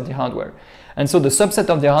subset of the hardware. And so the subset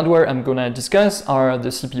of the hardware I'm going to discuss are the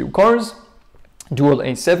CPU cores, dual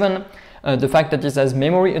A7, the fact that it has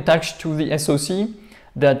memory attached to the SoC,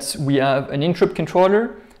 that we have an interrupt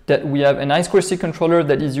controller, that we have an I2C controller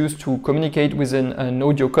that is used to communicate with an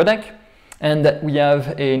audio codec, and that we have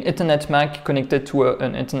an Ethernet MAC connected to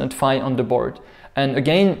an Ethernet PHY on the board. And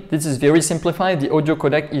again, this is very simplified. The audio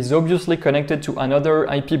codec is obviously connected to another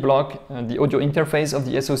IP block, the audio interface of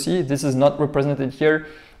the SoC. This is not represented here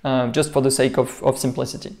just for the sake of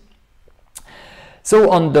simplicity.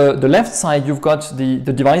 So on the left side, you've got the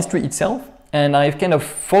device tree itself. And I've kind of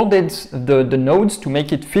folded the nodes to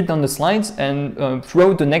make it fit on the slides, and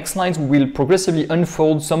throughout the next slides we'll progressively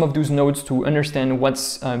unfold some of those nodes to understand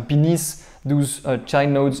what's beneath those child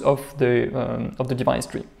nodes of the device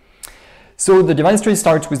tree. So the device tree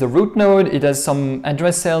starts with the root node. It has some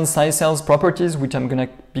address cells, size cells, properties, which I'm going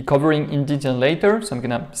to be covering in detail later, so I'm going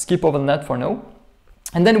to skip over that for now.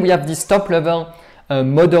 And then we have this top level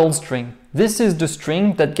model string. This is the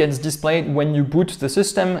string that gets displayed when you boot the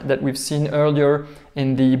system that we've seen earlier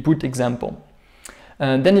in the boot example.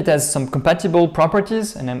 Then it has some compatible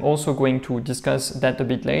properties, and I'm also going to discuss that a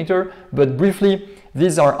bit later. But briefly,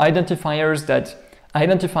 these are identifiers that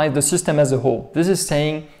identifies the system as a whole. This is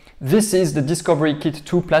saying this is the Discovery Kit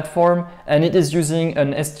 2 platform and it is using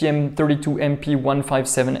an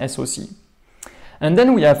STM32MP157 SoC. And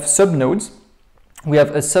then we have subnodes. We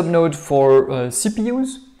have a subnode for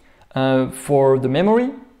CPUs, for the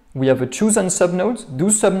memory. We have a chosen subnodes.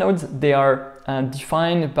 Those subnodes, they are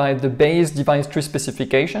defined by the base device tree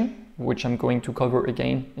specification, which I'm going to cover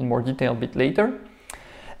again in more detail a bit later.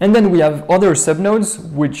 And then we have other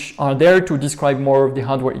subnodes which are there to describe more of the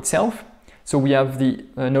hardware itself. So we have the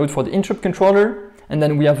node for the interrupt controller, and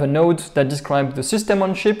then we have a node that describes the system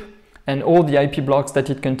on chip and all the IP blocks that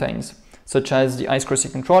it contains, such as the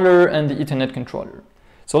I2C controller and the Ethernet controller.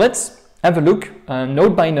 So let's have a look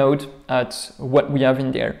node by node at what we have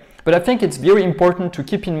in there. But I think it's very important to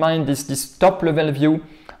keep in mind this top level view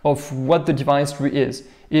of what the device tree is.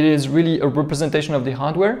 It is really a representation of the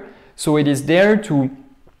hardware. So it is there to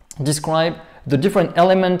describe the different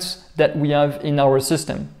elements that we have in our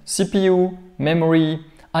system: CPU, memory,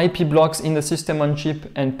 IP blocks in the system on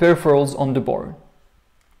chip, and peripherals on the board.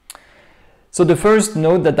 So the first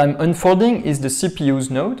node that I'm unfolding is the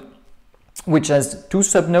CPU's node, which has two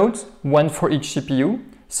subnodes, one for each CPU,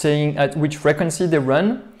 saying at which frequency they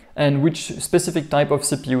run and which specific type of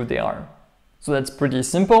CPU they are. So that's pretty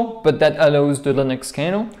simple, but that allows the Linux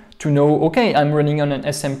kernel to know, okay, I'm running on an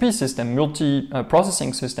SMP system,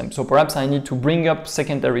 multi-processing system, so perhaps I need to bring up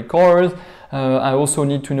secondary cores. I also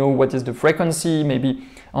need to know what is the frequency. Maybe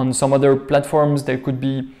on some other platforms there could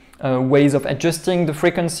be ways of adjusting the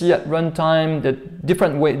frequency at runtime,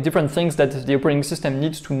 different things that the operating system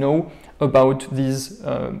needs to know about these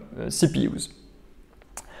CPUs.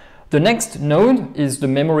 The next node is the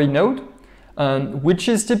memory node, which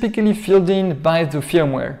is typically filled in by the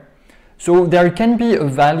firmware. So there can be a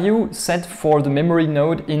value set for the memory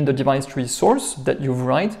node in the device tree source that you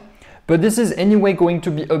write, but this is anyway going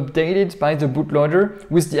to be updated by the bootloader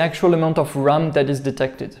with the actual amount of RAM that is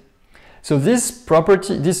detected. So this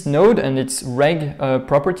property, this node and its reg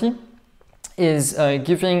property is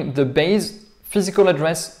giving the base physical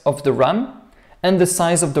address of the RAM and the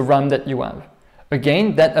size of the RAM that you have.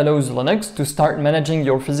 Again, that allows Linux to start managing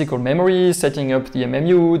your physical memory, setting up the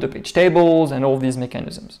MMU, the page tables, and all these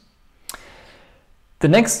mechanisms. The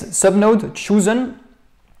next subnode, chosen,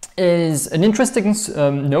 is an interesting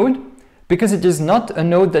node because it is not a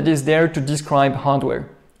node that is there to describe hardware.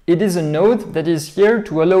 It is a node that is here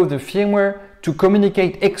to allow the firmware to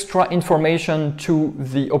communicate extra information to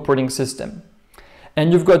the operating system.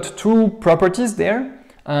 And you've got two properties there.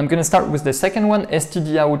 I'm going to start with the second one,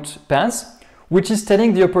 stdout pass, which is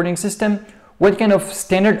telling the operating system what kind of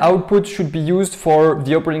standard output should be used for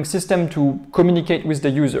the operating system to communicate with the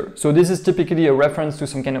user. So this is typically a reference to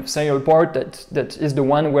some kind of serial port that is the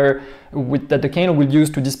one that the kernel will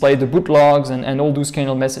use to display the boot logs and all those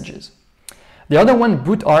kernel messages. The other one,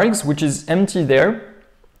 bootargs, which is empty there,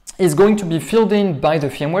 is going to be filled in by the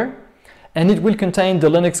firmware, and it will contain the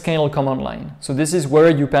Linux kernel command line. So this is where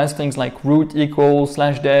you pass things like root equals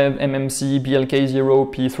 /dev mmc blk0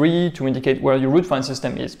 p3 to indicate where your root file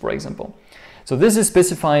system is, for example. So this is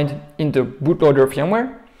specified in the bootloader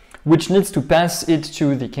firmware, which needs to pass it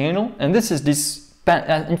to the kernel, and this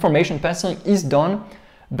information passing is done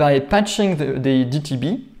by patching the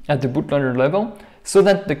DTB at the bootloader level so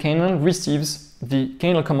that the kernel receives the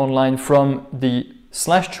kernel command line from the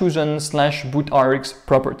 /chosen/bootargs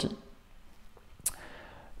property.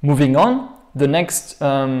 Moving on, the next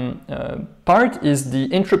part is the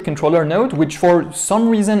interrupt controller node, which for some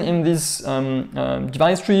reason in this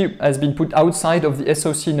device tree has been put outside of the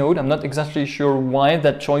SoC node. I'm not exactly sure why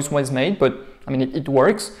that choice was made, but I mean it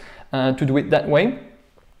works to do it that way.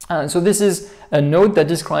 So this is a node that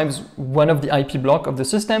describes one of the IP block of the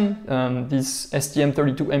system. This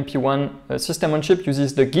STM32MP1 system on chip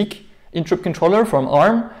uses the geek interrupt controller from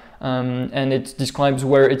ARM, and it describes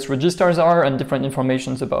where its registers are and different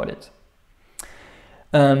informations about it.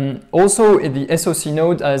 Also, the SoC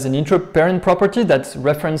node has an interrupt parent property that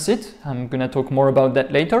references it. I'm going to talk more about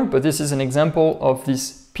that later, but this is an example of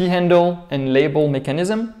this p-handle and label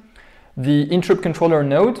mechanism. The interrupt controller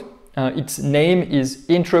node, its name is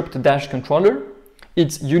interrupt-controller.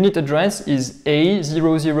 Its unit address is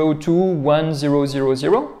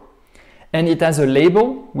A0021000, and it has a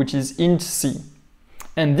label which is int C.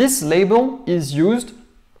 And this label is used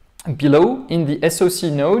below in the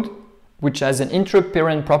SoC node, which has an interrupt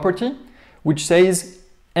parent property, which says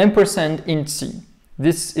 %int C.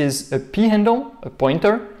 This is a p-handle, a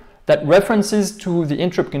pointer, that references to the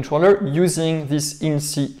interrupt controller using this int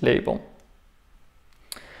C label.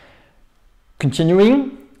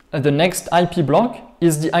 Continuing, the next IP block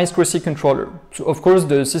is the I2C controller. So of course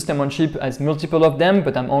the system on chip has multiple of them,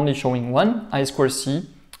 but I'm only showing one, I2C,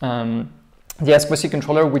 the I2C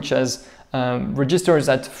controller, which has registers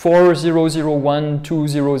at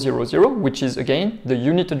 40012000, which is again the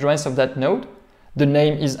unit address of that node. The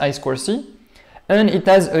name is I2C, and it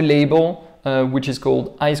has a label which is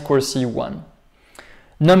called I2C1.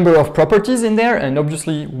 Number of properties in there, and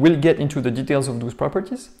obviously we'll get into the details of those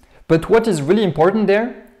properties. But what is really important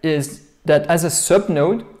there is that as a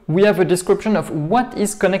subnode, we have a description of what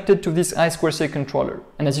is connected to this I2C controller.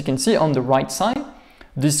 And as you can see on the right side,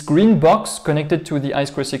 this green box connected to the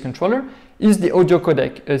I2C controller is the audio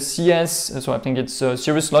codec, a CS, so I think it's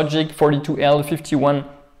Cirrus Logic 42L51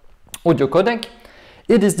 audio codec.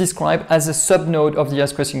 It is described as a subnode of the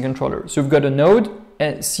I2C controller. So you've got a node,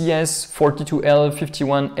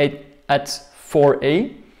 CS42L51 at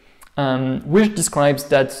 4A, which describes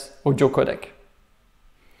that audio codec.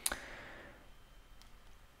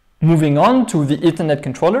 Moving on to the Ethernet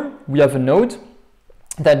controller, we have a node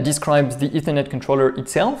that describes the Ethernet controller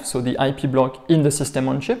itself, so the IP block in the system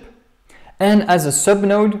on chip. And as a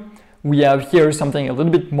subnode, we have here something a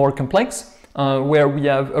little bit more complex, where we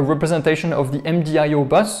have a representation of the MDIO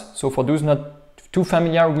bus. So for those not too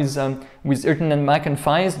familiar with Ethernet MAC and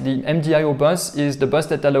PHYs, the MDIO bus is the bus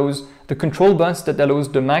that allows, the control bus that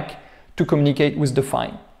allows the MAC to communicate with the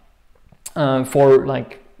PHY for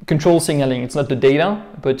like control signaling. It's not the data,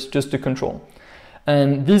 but just the control.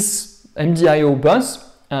 And this MDIO bus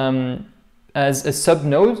as a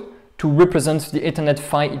subnode to represent the Ethernet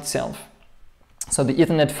PHY itself. So the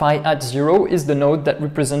Ethernet PHY at 0 is the node that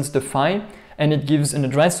represents the PHY, and it gives an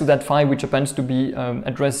address to that PHY which happens to be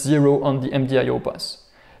address 0 on the MDIO bus.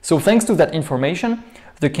 So thanks to that information,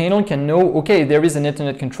 the kernel can know, okay, there is an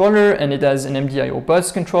Ethernet controller and it has an MDIO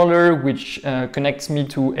bus controller which connects me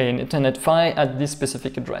to an Ethernet PHY at this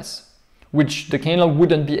specific address, which the kernel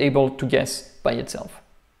wouldn't be able to guess by itself.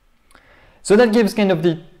 So that gives kind of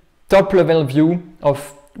the top level view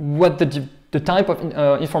of what the type of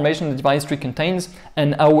information the device tree contains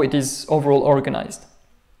and how it is overall organized.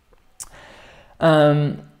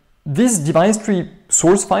 These device tree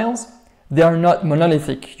source files, they are not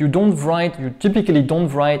monolithic. You typically don't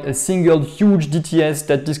write a single huge DTS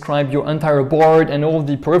that describes your entire board and all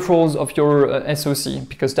the peripherals of your SoC,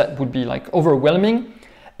 because that would be like overwhelming.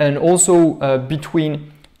 And also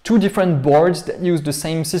between two different boards that use the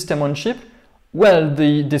same system on chip, well,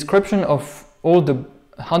 the description of all the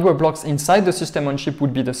hardware blocks inside the system on chip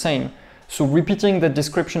would be the same. So repeating that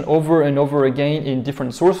description over and over again in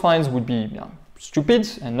different source files would be stupid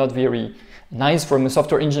and not very nice from a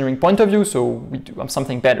software engineering point of view. So we do have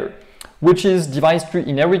something better, which is device tree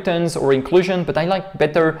inheritance or inclusion, but I like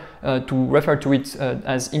better to refer to it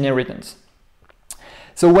as inheritance.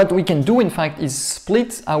 So what we can do, in fact, is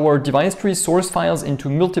split our device tree source files into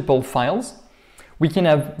multiple files. We can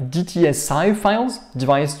have DTSI files,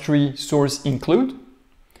 device tree source include,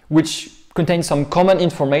 which contains some common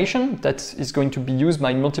information that is going to be used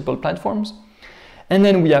by multiple platforms. And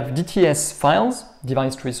then we have DTS files,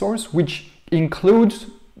 device tree source, which include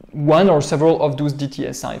one or several of those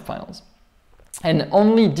DTSI files. And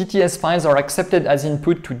only DTS files are accepted as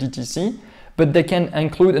input to DTC, but they can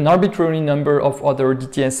include an arbitrary number of other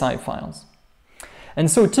DTSI files. And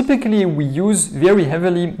so typically we use very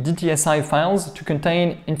heavily DTSI files to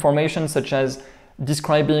contain information such as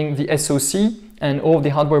describing the SoC and all the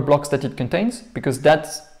hardware blocks that it contains, because that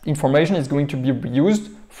information is going to be used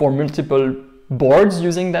for multiple boards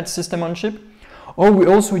using that system on chip. Or we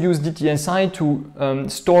also use DTSI to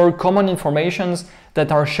store common informations that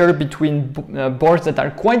are shared between boards that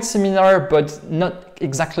are quite similar but not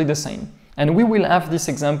exactly the same. And we will have this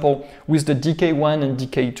example with the DK1 and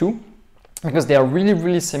DK2, because they are really,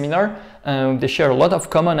 really similar. They share a lot of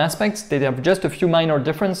common aspects. They have just a few minor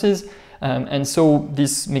differences. And so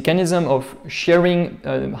this mechanism of sharing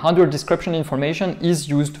hardware description information is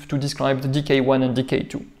used to describe the DK1 and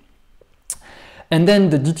DK2. And then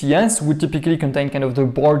the DTS would typically contain kind of the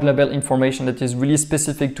board level information that is really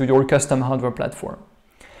specific to your custom hardware platform.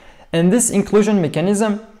 And this inclusion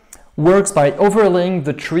mechanism works by overlaying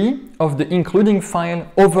the tree of the including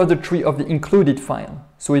file over the tree of the included file.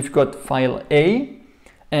 So we've got file A,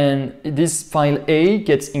 and this file A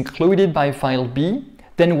gets included by file B,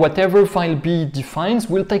 then whatever file B defines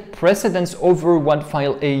will take precedence over what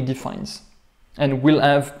file A defines. And we'll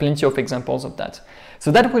have plenty of examples of that. So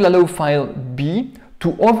that will allow file B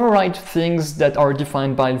to overwrite things that are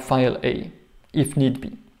defined by file A, if need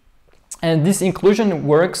be. And this inclusion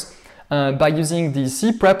works by using the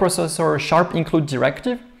C preprocessor sharp include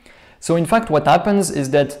directive. So in fact, what happens is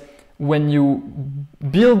that when you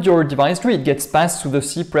build your device tree, it gets passed to the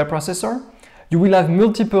C preprocessor. you will have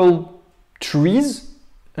multiple trees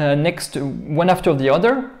next to one after the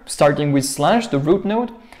other, starting with slash, the root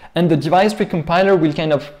node, and the device tree compiler will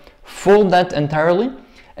kind of fold that entirely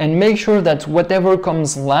and make sure that whatever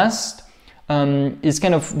comes last is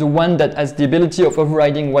kind of the one that has the ability of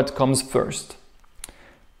overriding what comes first.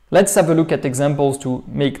 Let's have a look at examples to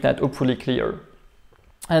make that hopefully clear.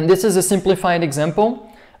 And this is a simplified example.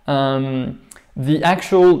 The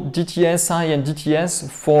actual DTSI and DTS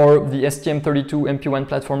for the STM32MP1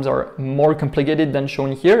 platforms are more complicated than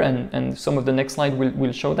shown here, and some of the next slide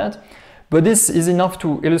will show that. But this is enough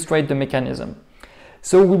to illustrate the mechanism.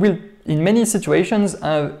 So we will, in many situations,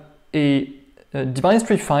 have a device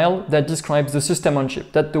tree file that describes the system on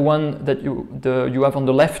chip. That's the one that you have on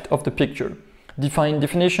the left of the picture.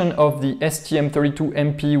 Definition of the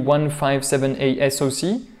STM32MP157A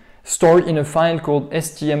SoC stored in a file called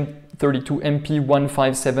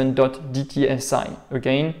STM32MP157.dtsi.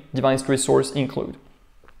 Again, device tree source include.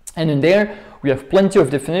 And in there, we have plenty of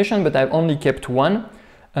definition, but I've only kept one,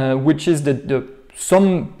 which is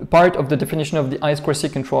some part of the definition of the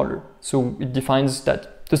I2C controller. So it defines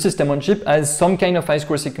that the system on chip has some kind of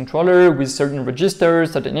I2C controller with certain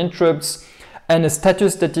registers, certain interrupts, and a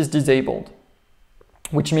status that is disabled,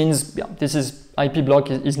 which means this is IP block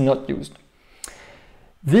is not used.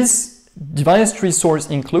 This device tree source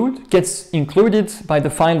include gets included by the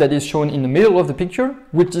file that is shown in the middle of the picture,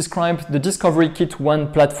 which describes the Discovery Kit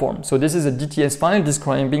 1 platform. So this is a DTS file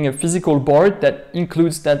describing a physical board that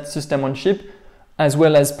includes that system on chip as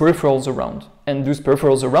well as peripherals around. And those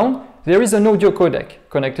peripherals around, there is an audio codec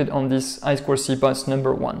connected on this I2C bus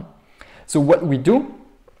number 1. So what we do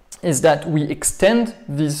is that we extend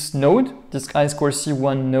this node, this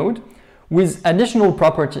I2C1 node, with additional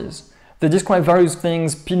properties. They describe various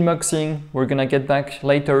things, pin muxing, we're gonna get back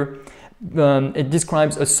later. It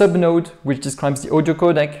describes a subnode, which describes the audio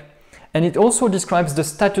codec, and it also describes the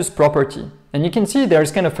status property. And you can see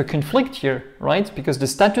there's kind of a conflict here, right? Because the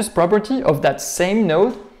status property of that same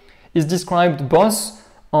node is described both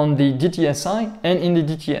on the DTSI and in the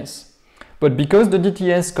DTS. But because the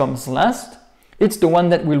DTS comes last, it's the one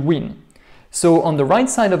that will win. So on the right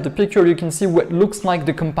side of the picture, you can see what looks like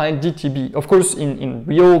the compiled DTB. Of course, in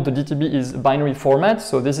real, the DTB is binary format,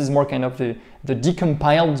 so this is more kind of the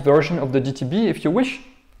decompiled version of the DTB, if you wish.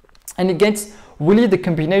 And it gets really the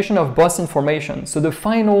combination of both information. So the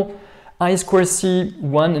final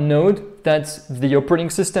I2C1 node that the operating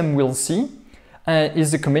system will see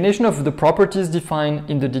is the combination of the properties defined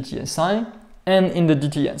in the DTSI and in the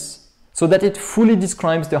DTS, so that it fully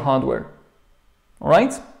describes the hardware. All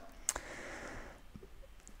right?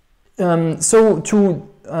 So to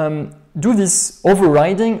do this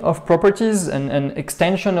overriding of properties and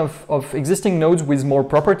extension of existing nodes with more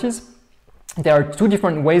properties, there are two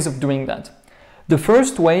different ways of doing that. The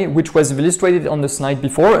first way, which was illustrated on the slide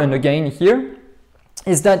before and again here,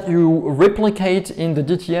 is that you replicate in the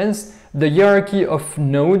DTS the hierarchy of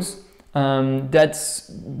nodes that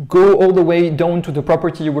go all the way down to the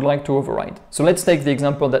property you would like to override. So let's take the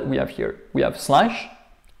example that we have here. We have slash,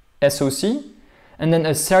 SOC, and then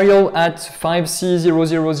a serial at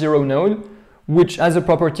 5C000 node, which has a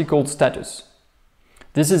property called status.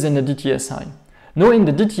 This is in the DTSI. Now in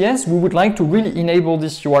the DTS, we would like to really enable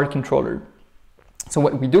this UART controller. So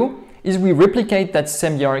what we do is we replicate that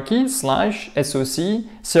same hierarchy, slash, SOC,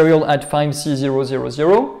 serial at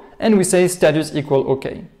 5C000, and we say status equal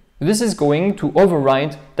OK. This is going to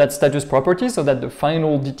override that status property so that the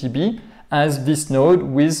final DTB has this node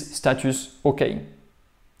with status OK.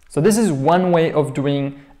 So this is one way of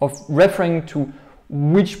referring to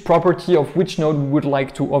which property of which node we would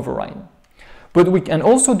like to override. But we can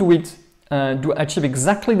also do it to achieve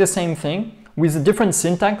exactly the same thing with a different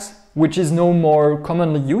syntax, which is no more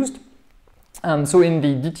commonly used. So in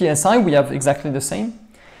the DTSI, we have exactly the same.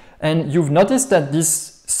 And you've noticed that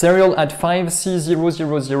this serial at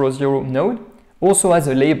 5C0000 node also has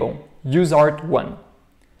a label, useart1.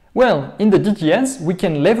 Well, in the DTS, we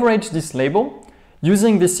can leverage this label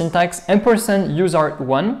using this syntax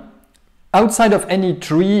 %useart1 outside of any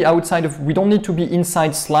tree, we don't need to be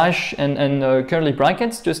inside slash and curly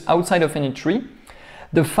brackets, just outside of any tree.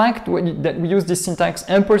 The fact that we use this syntax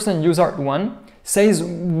 %useart1 says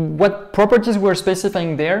what properties we're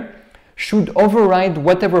specifying there should override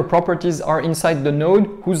whatever properties are inside the node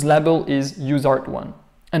whose label is useart1.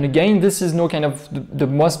 And again, this is no kind of the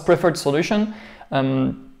most preferred solution.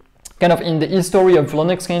 Kind of in the history of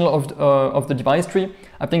Linux kernel of the device tree,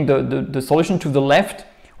 I think the solution to the left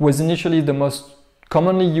was initially the most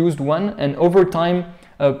commonly used one, and over time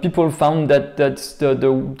people found that the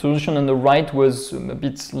solution on the right was a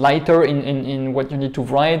bit lighter in what you need to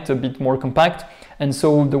write, a bit more compact. And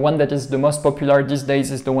so the one that is the most popular these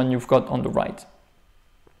days is the one you've got on the right.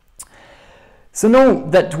 So now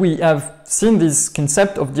that we have seen this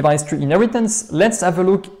concept of device tree inheritance, let's have a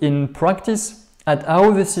look in practice at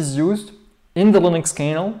how this is used in the Linux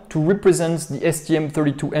kernel to represent the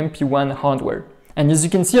STM32MP1 hardware. And as you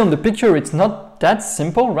can see on the picture, it's not that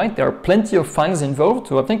simple, right? There are plenty of files involved,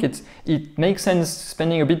 so I think it makes sense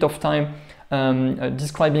spending a bit of time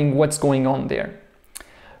describing what's going on there.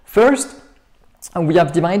 First, we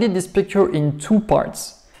have divided this picture in two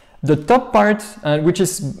parts. The top part, which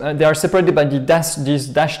is, they are separated by this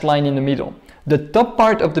dashed line in the middle. The top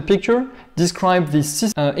part of the picture describes the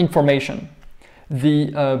system information.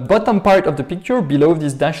 The bottom part of the picture, below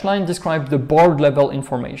this dashed line, describes the board level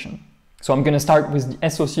information. So I'm going to start with the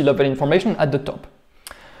SoC level information at the top.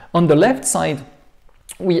 On the left side,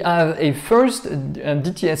 we have a first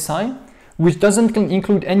DTSI, which doesn't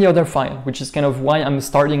include any other file, which is kind of why I'm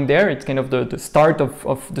starting there. It's kind of the start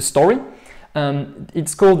of the story.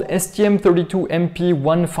 It's called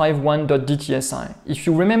STM32MP151.dtsi. If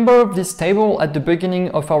you remember this table at the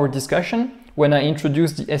beginning of our discussion, when I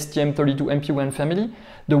introduced the STM32MP1 family,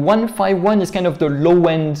 the 151 is kind of the low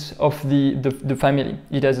end of the family.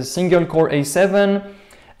 It has a single core A7,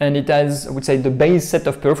 and it has, I would say, the base set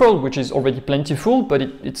of peripherals, which is already plentiful, but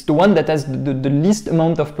it's the one that has the least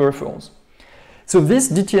amount of peripherals. So this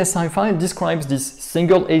DTSI file describes this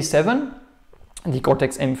single A7, the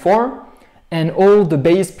Cortex M4, and all the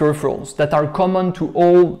base peripherals that are common to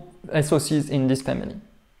all SoCs in this family.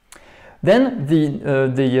 Then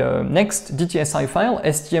the next DTSI file,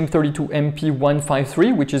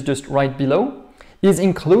 STM32MP153, which is just right below, is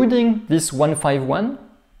including this 151,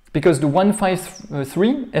 because the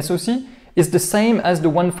 153 SoC is the same as the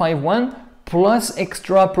 151 plus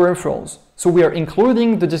extra peripherals. So we are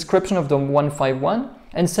including the description of the 151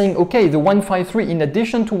 and saying, okay, the 153, in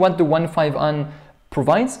addition to what the 151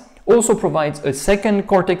 provides, also provides a second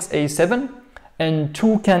Cortex A7 and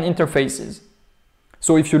two CAN interfaces.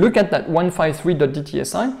 So if you look at that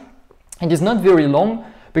 153.dtsi, it is not very long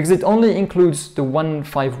because it only includes the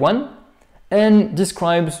 151 and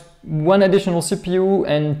describes one additional CPU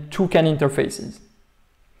and two CAN interfaces.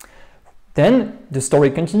 Then the story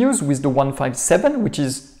continues with the 157, which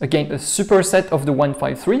is again a superset of the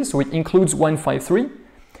 153, so it includes 153.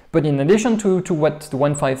 But in addition to what the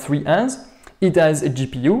 153 has, it has a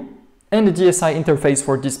GPU and a DSI interface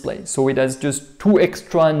for display. So it has just two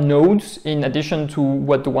extra nodes in addition to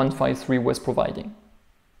what the 153 was providing.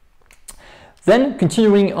 Then,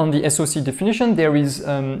 continuing on the SoC definition, there is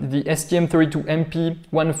the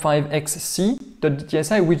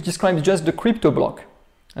STM32MP15XC.dtsi, which describes just the crypto block.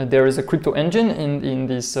 There is a crypto engine in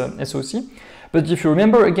this SoC. But if you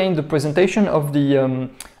remember again the presentation of the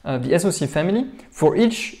SoC family, for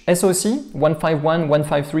each SoC, 151,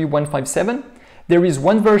 153, 157, there is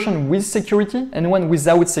one version with security and one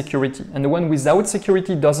without security. And the one without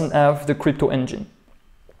security doesn't have the crypto engine.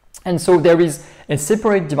 And so there is a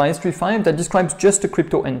separate device tree file that describes just the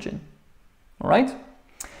crypto engine. All right?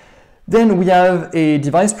 Then we have a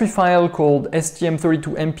device tree file called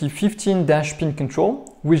STM32MP15-pin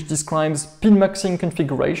control, which describes pin muxing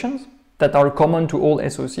configurations that are common to all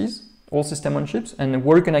SoCs, all system on chips. And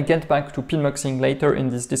we're going to get back to pin muxing later in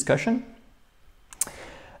this discussion.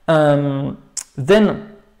 Then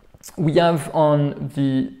we have on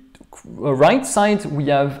the right side, we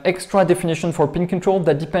have extra definition for pin control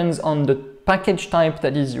that depends on the package type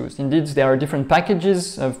that is used. Indeed, there are different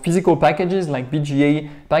packages, physical packages like BGA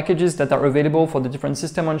packages that are available for the different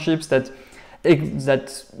system on chips that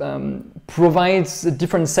provides a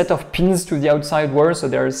different set of pins to the outside world. So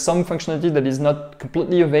there is some functionality that is not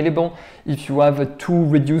completely available if you have a too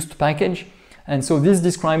reduced package. And so this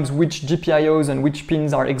describes which GPIOs and which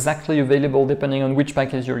pins are exactly available depending on which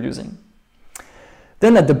package you're using.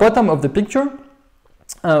 Then at the bottom of the picture,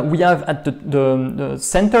 we have at the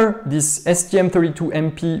center this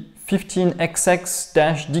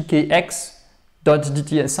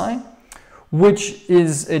STM32MP15XX-DKX.dtsi, which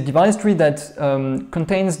is a device tree that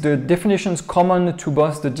contains the definitions common to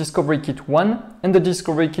both the Discovery Kit 1 and the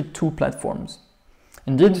Discovery Kit 2 platforms.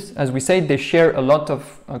 Indeed, as we said, they share a lot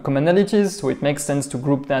of commonalities, so it makes sense to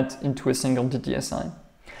group that into a single DTSI.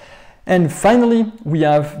 And finally, we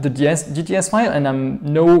have the DTS file, and I'm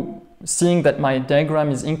now seeing that my diagram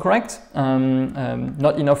is incorrect.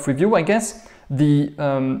 Not enough review, I guess. The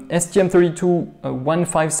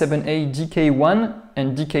STM32-157A DK1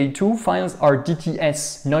 and DK2 files are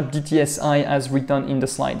DTS, not DTSI as written in the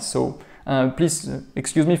slides. So Please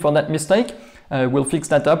excuse me for that mistake. We'll fix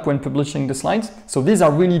that up when publishing the slides. So these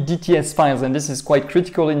are really DTS files, and this is quite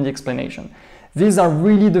critical in the explanation. These are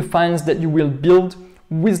really the files that you will build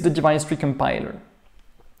with the device tree compiler.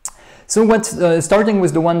 So starting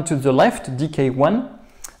with the one to the left, DK1,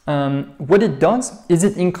 what it does is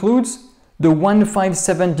it includes the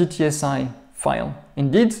 157 DTSI file.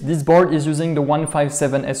 Indeed, this board is using the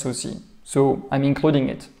 157 SoC. So I'm including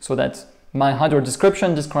it so that my hardware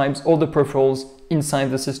description describes all the peripherals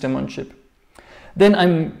inside the system on chip. Then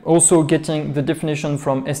I'm also getting the definition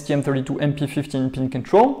from STM32MP15 pin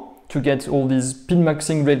control to get all these pin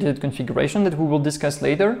muxing related configuration that we will discuss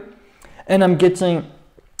later. And I'm getting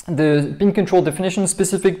the pin control definition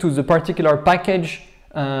specific to the particular package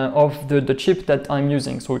of the chip that I'm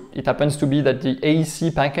using. So it happens to be that the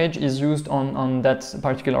AEC package is used on that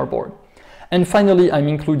particular board. And finally, I'm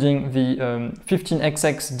including the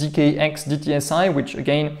 15XX DKX DTSI, which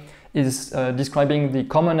again is describing the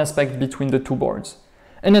common aspect between the two boards.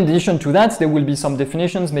 And in addition to that, there will be some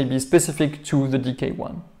definitions maybe specific to the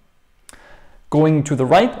DK1. Going to the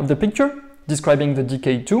right of the picture, describing the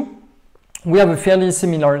DK2, we have a fairly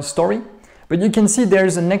similar story, but you can see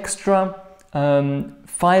there's an extra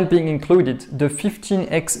file being included, the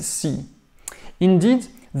 15XC. Indeed,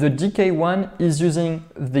 the DK1 is using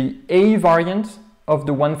the A variant of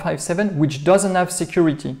the 157, which doesn't have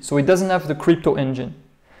security, so it doesn't have the crypto engine.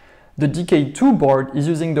 The DK2 board is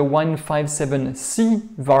using the 157C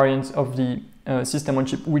variant of the system on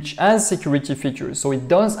chip, which has security features, so it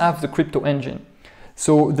does have the crypto engine.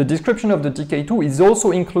 So the description of the DK2 is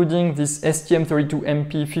also including this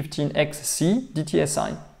STM32MP15XC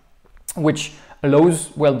DTSI, which allows,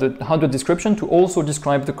 well, the hardware description to also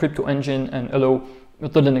describe the crypto engine and allow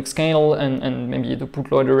the Linux kernel and maybe the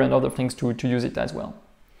bootloader and other things to use it as well.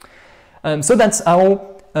 So that's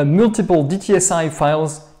how multiple DTSI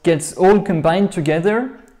files gets all combined together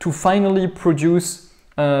to finally produce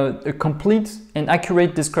a complete and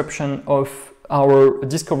accurate description of our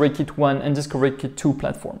Discovery Kit 1 and Discovery Kit 2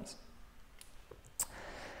 platforms.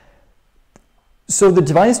 So the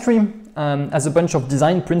device tree has a bunch of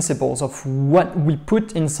design principles of what we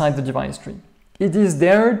put inside the device tree. It is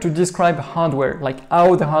there to describe hardware, like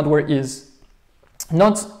how the hardware is,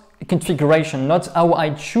 not configuration, not how I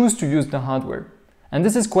choose to use the hardware. And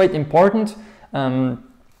this is quite important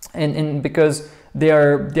because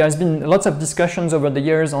there's been lots of discussions over the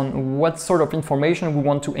years on what sort of information we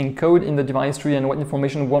want to encode in the device tree and what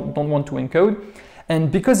information we don't want to encode.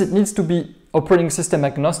 And because it needs to be operating system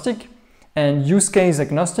agnostic and use case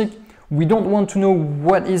agnostic, we don't want to know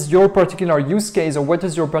what is your particular use case or what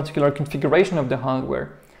is your particular configuration of the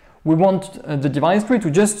hardware. We want the device tree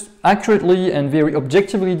to just accurately and very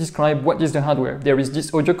objectively describe what is the hardware. There is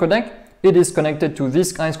this audio codec, it is connected to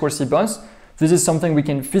this I2C bus. This is something we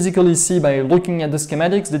can physically see by looking at the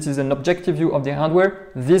schematics. This is an objective view of the hardware.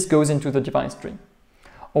 This goes into the device tree.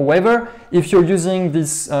 However, if you're using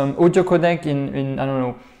this audio codec in I don't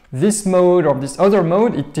know, this mode or this other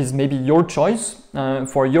mode, it is maybe your choice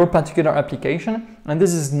for your particular application, and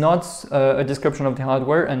this is not a description of the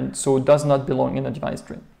hardware and so does not belong in a device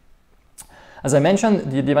tree. As I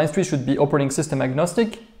mentioned, the device tree should be operating system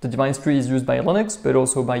agnostic. The device tree is used by Linux, but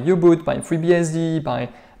also by U-Boot, by FreeBSD, by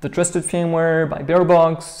the Trusted Firmware, by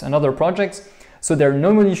Barebox and other projects. So there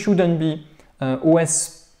normally shouldn't be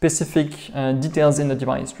OS-specific details in the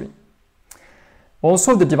device tree.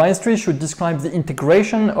 Also, the device tree should describe the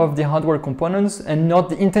integration of the hardware components and not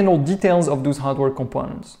the internal details of those hardware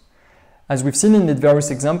components. As we've seen in the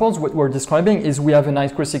various examples, what we're describing is we have an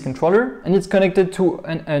I2C controller and it's connected to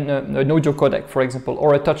an audio codec, for example,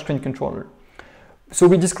 or a touchscreen controller. So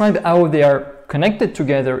we describe how they are connected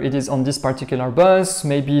together. It is on this particular bus,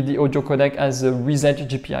 maybe the audio codec has a reset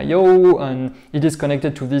GPIO and it is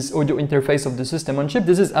connected to this audio interface of the system on chip.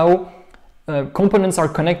 This is how components are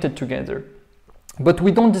connected together. But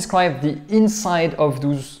we don't describe the inside of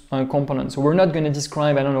those components. So we're not going to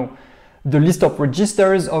describe, I don't know, the list of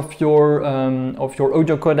registers of your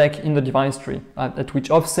audio codec in the device tree, at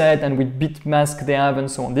which offset and with bit mask they have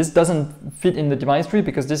and so on. This doesn't fit in the device tree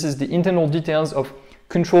because this is the internal details of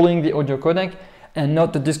controlling the audio codec and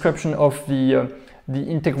not the description of the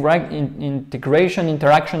interaction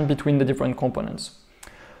between the different components.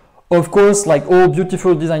 Of course, like all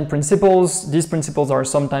beautiful design principles, these principles are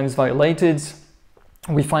sometimes violated.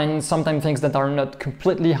 We find sometimes things that are not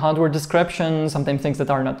completely hardware description, sometimes things that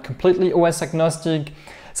are not completely OS agnostic,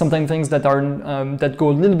 sometimes things that are that go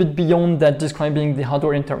a little bit beyond that, describing the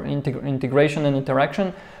hardware integration and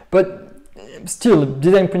interaction. But still,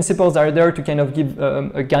 design principles are there to kind of give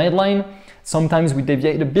a guideline. Sometimes we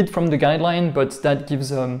deviate a bit from the guideline, but that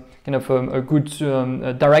gives kind of a good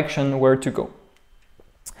direction where to go.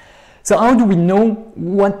 So how do we know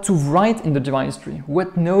what to write in the device tree?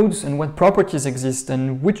 What nodes and what properties exist,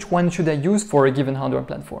 and which one should I use for a given hardware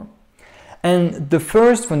platform? And the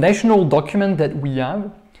first foundational document that we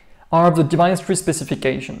have are the device tree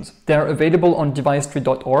specifications. They're available on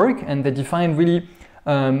devicetree.org, and they define really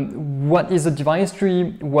what is a device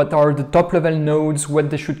tree, what are the top level nodes, what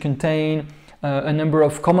they should contain, a number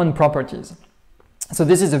of common properties. So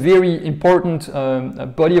this is a very important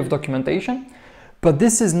body of documentation, but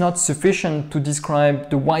this is not sufficient to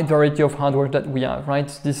describe the wide variety of hardware that we have, right?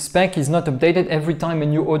 This spec is not updated every time a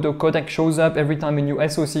new audio codec shows up, every time a new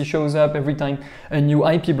SoC shows up, every time a new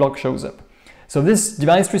IP block shows up. So this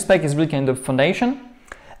device tree spec is really kind of foundation.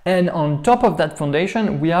 And on top of that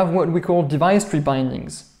foundation, we have what we call device tree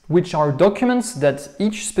bindings, which are documents that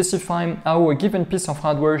each specify how a given piece of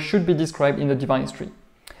hardware should be described in the device tree.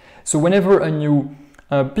 So whenever a new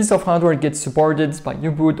piece of hardware gets supported by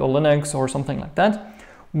U-boot or Linux or something like that,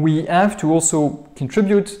 we have to also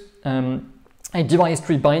contribute a device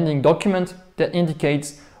tree binding document that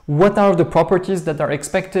indicates what are the properties that are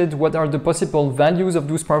expected, what are the possible values of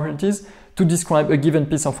those properties to describe a given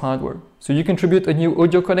piece of hardware. So you contribute a new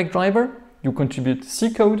audio codec driver, you contribute C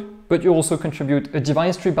code, but you also contribute a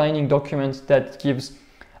device tree binding document that gives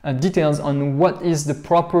details on what is the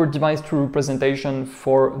proper device tree representation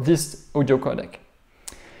for this audio codec.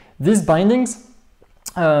 These bindings,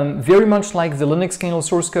 very much like the Linux kernel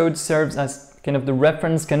source code, serves as kind of the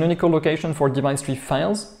reference canonical location for device tree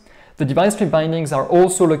files. The device tree bindings are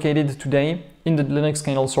also located today in the Linux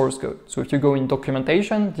kernel source code. So if you go in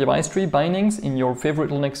documentation, device tree bindings in your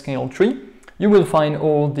favorite Linux kernel tree, you will find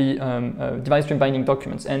all the device tree binding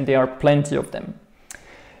documents, and there are plenty of them.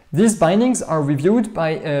 These bindings are reviewed by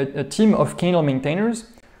a team of kernel maintainers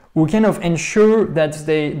who kind of ensure that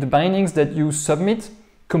the bindings that you submit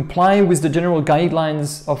comply with the general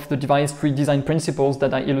guidelines of the device tree design principles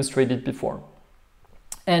that I illustrated before.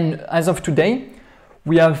 And as of today,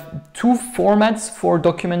 we have two formats for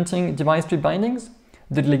documenting device tree bindings: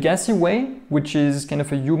 the legacy way, which is kind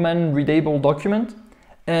of a human readable document,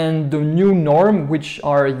 and the new norm, which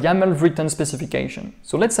are YAML written specification.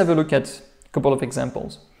 So let's have a look at a couple of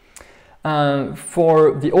examples.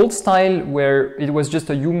 For the old style, where it was just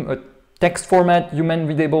a text format, human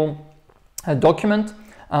readable document,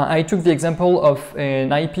 I took the example of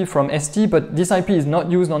an IP from ST, but this IP is not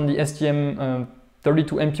used on the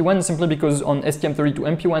STM32MP1 simply because on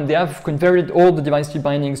STM32MP1 they have converted all the device tree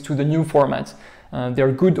bindings to the new format.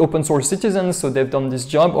 They're good open source citizens, so they've done this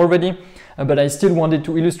job already, but I still wanted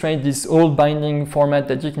to illustrate this old binding format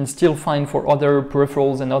that you can still find for other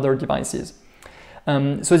peripherals and other devices.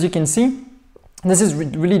 So as you can see, this is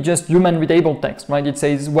really just human readable text, right? It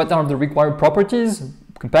says what are the required properties: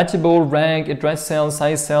 compatible, reg, address cells,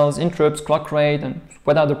 size cells, interrupts, clock rate, and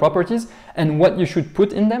what are the properties, and what you should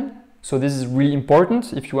put in them. So this is really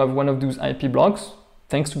important. If you have one of those IP blocks,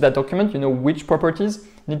 thanks to that document, you know which properties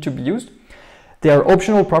need to be used. There are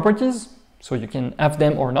optional properties, so you can have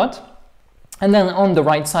them or not. And then on the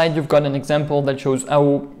right side, you've got an example that shows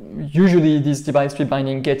how usually this device tree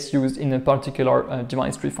binding gets used in a particular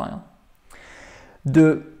device tree file.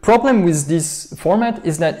 The problem with this format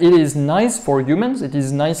is that it is nice for humans, it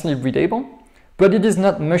is nicely readable, but it is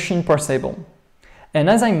not machine parsable. And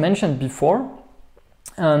as I mentioned before,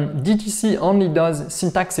 DTC only does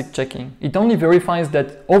syntactic checking. It only verifies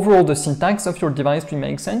that overall the syntax of your device tree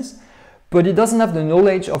makes sense, but it doesn't have the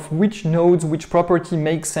knowledge of which nodes, which property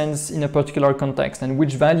makes sense in a particular context and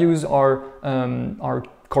which values are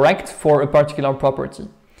correct for a particular property.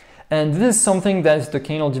 And this is something that the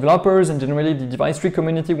kernel developers and generally the device tree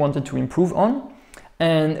community wanted to improve on.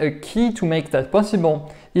 And a key to make that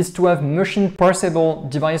possible is to have machine parsable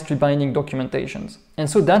device tree binding documentations. And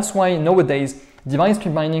so that's why nowadays device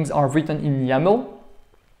tree bindings are written in YAML,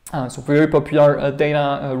 so very popular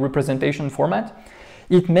data representation format.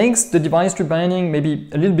 It makes the device tree binding maybe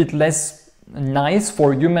a little bit less nice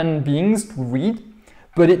for human beings to read,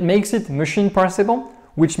 but it makes it machine parsable,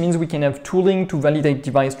 which means we can have tooling to validate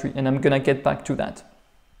device tree, and I'm gonna get back to that.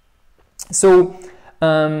 So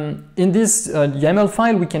in this YAML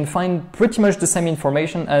file, we can find pretty much the same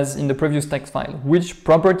information as in the previous text file: which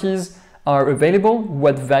properties are available,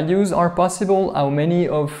 what values are possible, how many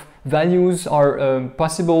of values are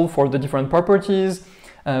possible for the different properties,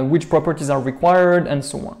 which properties are required, and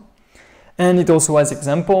so on. And it also has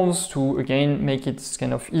examples to, again, make it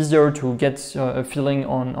kind of easier to get a feeling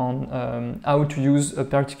on how to use a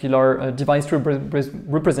particular device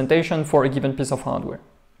representation for a given piece of hardware.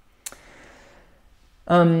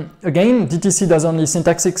 Again, DTC does only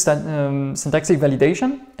syntactic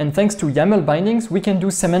validation, and thanks to YAML bindings, we can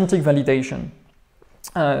do semantic validation.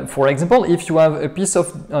 For example, if you have a piece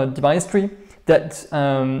of device tree that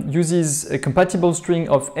uses a compatible string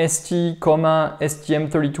of st,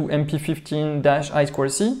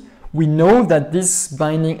 stm32mp15-i2c, we know that this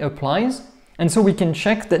binding applies, and so we can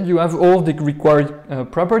check that you have all the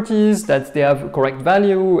required properties, that they have correct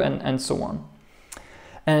value, and so on.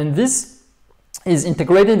 And this is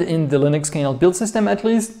integrated in the Linux kernel build system, at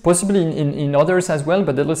least, possibly in others as well,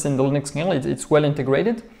 but at least in the Linux kernel it's well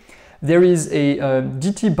integrated. There is a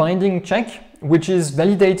DT binding check, which is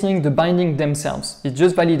validating the binding themselves. It's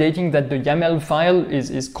just validating that the YAML file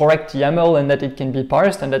is correct YAML and that it can be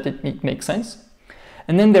parsed and that it makes sense.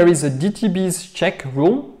 And then there is a DTBs check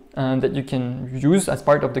rule that you can use as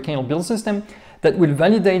part of the kernel build system that will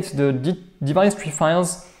validate the device tree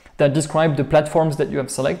files that describe the platforms that you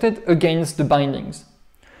have selected against the bindings.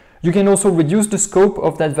 You can also reduce the scope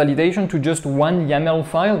of that validation to just one YAML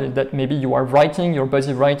file that maybe you are writing, you're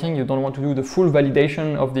busy writing, you don't want to do the full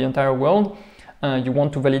validation of the entire world. You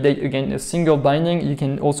want to validate again a single binding. You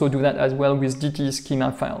can also do that as well with DT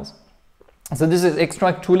schema files. So this is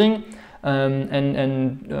extract tooling, this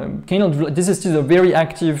is still a very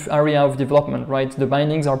active area of development, right? The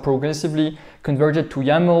bindings are progressively converted to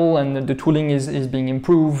YAML, and the tooling is being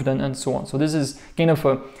improved, and so on. So this is kind of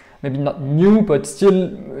a maybe not new, but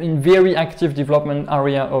still in very active development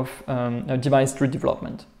area of device tree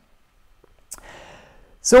development.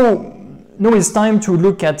 So now it's time to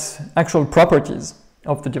look at actual properties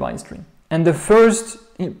of the device tree. And the first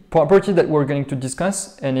property that we're going to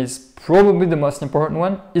discuss, and is probably the most important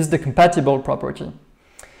one, is the compatible property.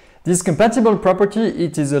 This compatible property,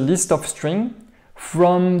 it is a list of strings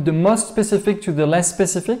from the most specific to the less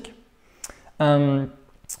specific. And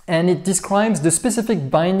it describes the specific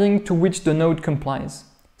binding to which the node complies.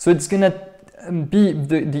 So it's going to be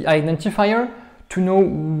the identifier to know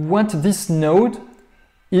what this node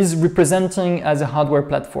is representing as a hardware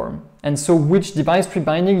platform. And so which device tree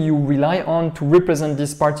binding you rely on to represent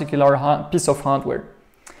this particular piece of hardware.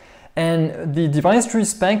 And the device tree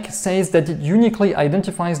spec says that it uniquely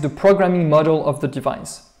identifies the programming model of the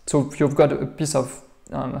device. So if you've got a piece of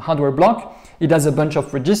hardware block, it has a bunch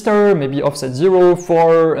of registers, maybe offset 0,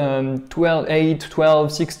 4, 12, 8,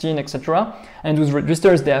 12, 16, etc. And those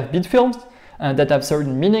registers, they have bit fields that have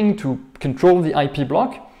certain meaning to control the IP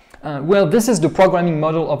block. Well, this is the programming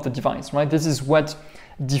model of the device, right? This is what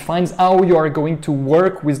defines how you are going to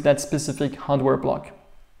work with that specific hardware block.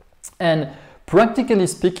 And practically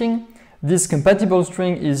speaking, this compatible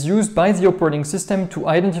string is used by the operating system to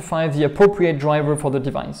identify the appropriate driver for the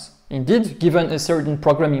device. Indeed, given a certain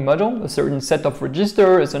programming model, a certain set of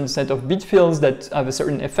registers, a certain set of bit fields that have a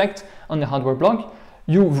certain effect on the hardware block,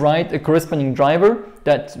 you write a corresponding driver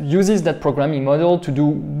that uses that programming model to do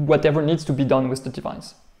whatever needs to be done with the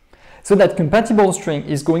device. So that compatible string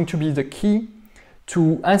is going to be the key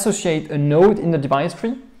to associate a node in the device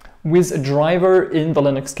tree with a driver in the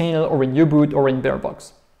Linux kernel or in U-boot or in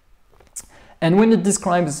Barebox. And when it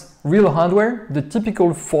describes real hardware, the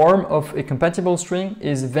typical form of a compatible string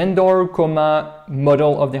is vendor,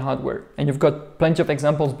 model of the hardware. And you've got plenty of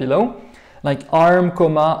examples below, like ARM,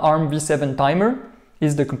 ARM v7 timer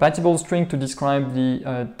is the compatible string to describe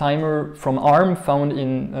the timer from ARM found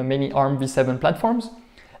in many ARM v7 platforms.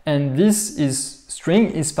 And this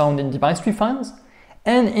string is found in device tree files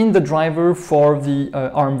and in the driver for the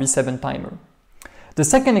ARM v7 timer. The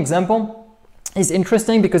second example is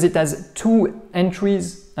interesting because it has two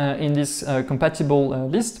entries in this compatible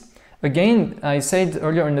list. Again, I said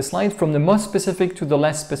earlier in the slide, from the most specific to the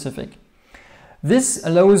less specific. This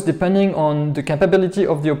allows, depending on the capability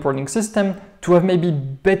of the operating system, to have maybe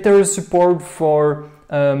better support for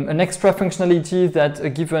an extra functionality that a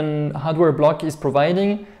given hardware block is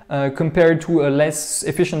providing compared to a less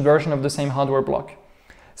efficient version of the same hardware block.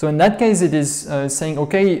 So in that case, it is saying,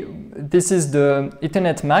 okay, this is the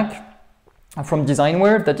Ethernet MAC from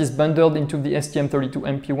Designware that is bundled into the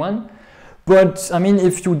STM32MP1. But I mean,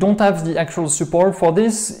 if you don't have the actual support for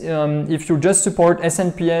this, if you just support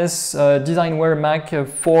SNPS Designware MAC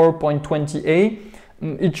 4.20a,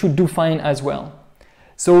 it should do fine as well.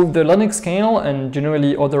 So the Linux kernel and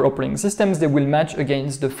generally other operating systems, they will match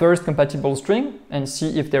against the first compatible string and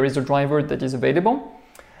see if there is a driver that is available.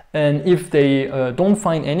 And if they don't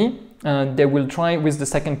find any, they will try with the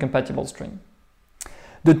second compatible string.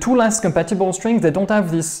 The two last compatible strings, they don't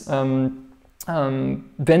have this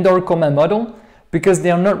vendor, model because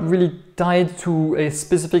they are not really tied to a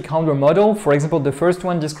specific hardware model. For example, the first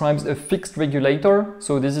one describes a fixed regulator.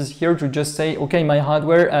 So this is here to just say, okay, my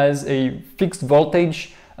hardware has a fixed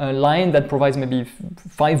voltage line that provides maybe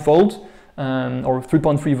 5 volt or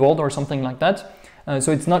 3.3 volt or something like that.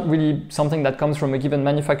 So it's not really something that comes from a given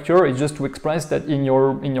manufacturer. It's just to express that in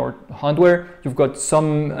your hardware you've got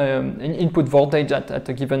some input voltage at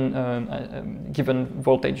a given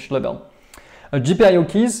voltage level. GPIO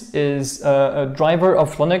keys is a driver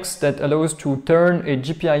of Linux that allows to turn a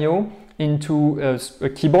GPIO into a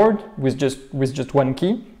keyboard with just one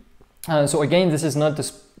key. So again, this is not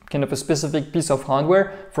kind of a specific piece of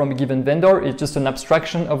hardware from a given vendor. It's just an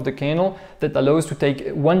abstraction of the kernel that allows to take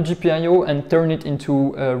one GPIO and turn it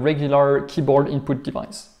into a regular keyboard input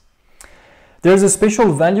device. There's a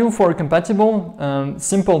special value for a compatible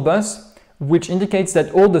simple bus, which indicates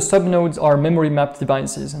that all the subnodes are memory mapped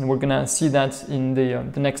devices, and we're gonna see that in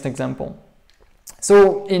the next example.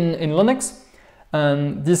 So in Linux,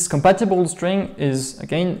 this compatible string is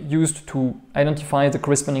again used to identify the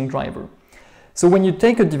corresponding driver. So when you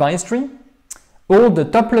take a device tree, all the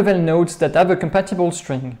top level nodes that have a compatible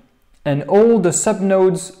string and all the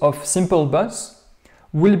subnodes of simple bus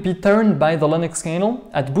will be turned by the Linux kernel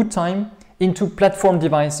at boot time into platform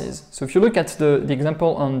devices. So if you look at the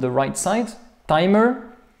example on the right side,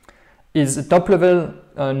 timer is a top level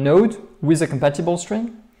node with a compatible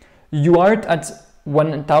string. UART at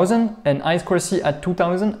 1000 and I2C at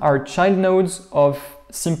 2000 are child nodes of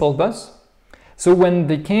simple bus. So when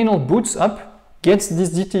the kernel boots up, gets this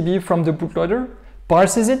DTB from the bootloader,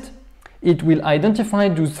 parses it, it will identify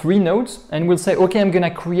those 3 nodes and will say, okay, I'm gonna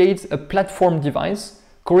create a platform device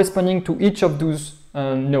corresponding to each of those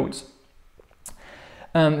nodes.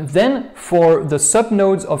 Then for the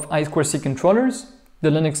subnodes of I2C controllers, the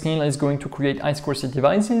Linux kernel is going to create I2C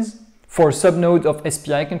devices. For subnode of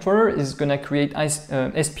SPI controller is gonna create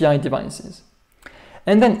SPI devices.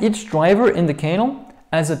 And then each driver in the kernel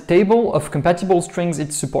has a table of compatible strings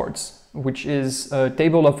it supports, which is a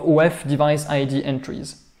table of OF device ID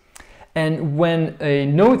entries. And when a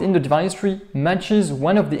node in the device tree matches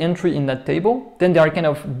one of the entry in that table, then they are kind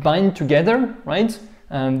of bind together, right?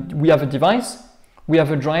 We have a device, we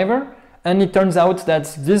have a driver, and it turns out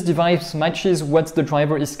that this device matches what the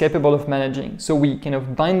driver is capable of managing. So we kind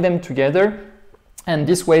of bind them together, and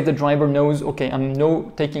this way the driver knows, okay, I'm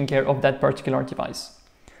now taking care of that particular device.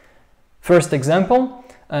 First example,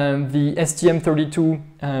 the STM32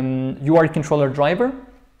 UART controller driver.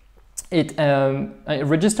 It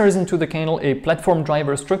registers into the kernel a platform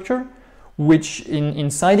driver structure, which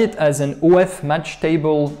inside it has an OF match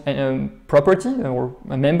table property, or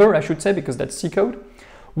a member, I should say, because that's C code,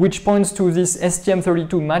 which points to this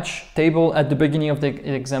STM32 match table at the beginning of the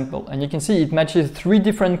example. And you can see it matches 3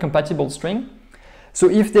 different compatible strings. So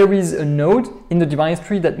if there is a node in the device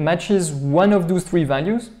tree that matches one of those 3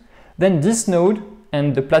 values, then this node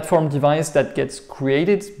and the platform device that gets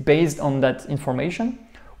created based on that information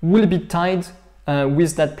will be tied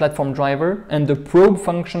with that platform driver, and the probe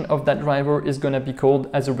function of that driver is going to be called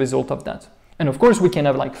as a result of that. And of course we can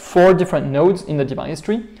have like 4 different nodes in the device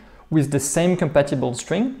tree with the same compatible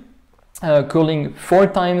string, calling 4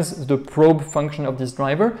 times the probe function of this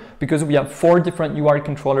driver, because we have 4 different UART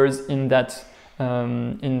controllers in that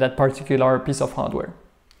particular piece of hardware.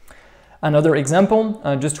 Another example,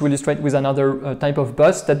 just to illustrate with another type of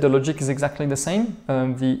bus that the logic is exactly the same.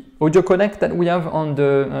 The audio codec that we have on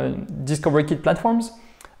the Discovery Kit platforms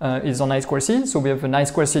is on I2C. So we have an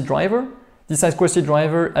I2C driver. This I2C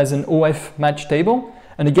driver has an OF match table.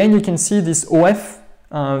 And again, you can see this OF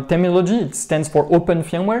terminology. It stands for open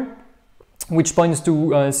firmware, which points to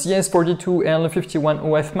CS42L51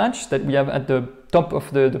 OF match that we have at the top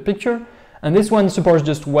of the picture. And this one supports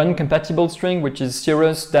just one compatible string, which is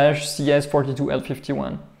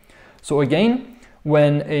Cirrus-CS42L51. So again,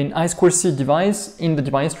 when an I2C device in the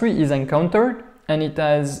device tree is encountered and it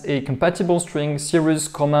has a compatible string Cirrus,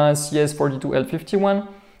 CS42L51,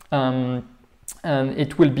 and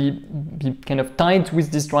it will be kind of tied with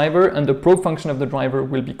this driver, and the probe function of the driver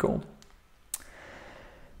will be called.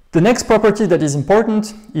 The next property that is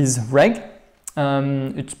important is reg.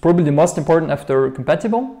 It's probably the most important after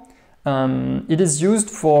compatible. It is used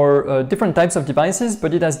for different types of devices,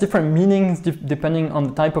 but it has different meanings depending on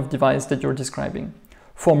the type of device that you're describing.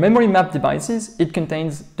 For memory map devices, it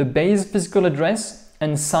contains the base physical address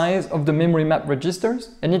and size of the memory map registers,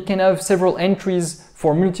 and it can have several entries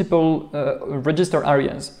for multiple register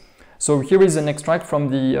areas. So here is an extract from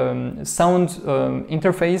the sound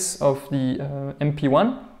interface of the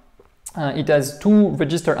MP1. It has 2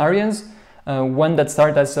 register areas. One that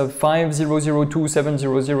starts as a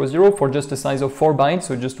 50027000 for just a size of 4 bytes,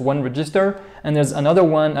 so just one register, and there's another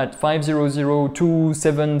one at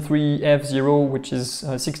 500273F0, which is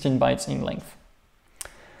 16 bytes in length.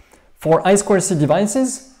 For I2C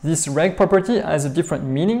devices, this reg property has a different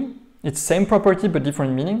meaning. It's same property but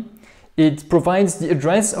different meaning. It provides the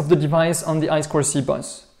address of the device on the I2C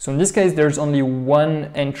bus. So in this case, there's only one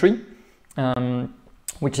entry,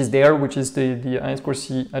 which is there, which is the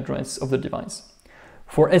I2C address of the device.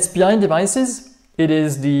 For SPI devices, it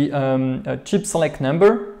is the chip select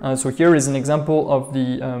number. So here is an example of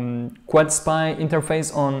the quad SPI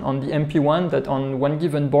interface on the MP1 that on one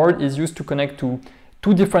given board is used to connect to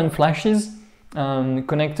two different flashes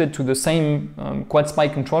connected to the same quad SPI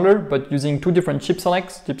controller, but using two different chip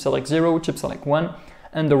selects, chip select 0, chip select 1,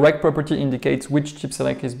 and the reg property indicates which chip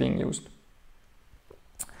select is being used.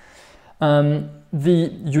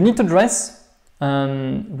 The unit address,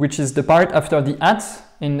 which is the part after the @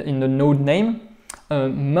 in the node name,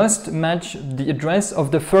 must match the address of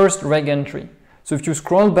the first reg entry. So if you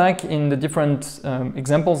scroll back in the different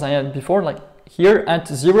examples I had before, like here at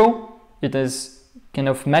 0, it is kind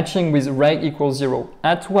of matching with reg equals 0.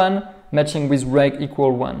 At 1, matching with reg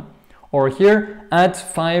equal 1. Or here at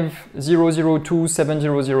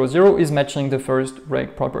 50027000 is matching the first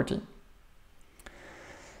reg property.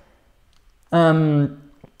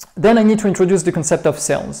 Then I need to introduce the concept of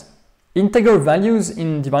cells. Integer values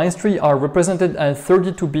in device tree are represented as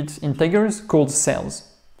 32-bit integers called cells.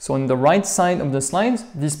 So on the right side of the slide,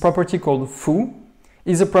 this property called foo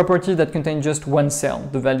is a property that contains just one cell,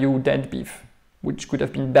 the value dead beef, which could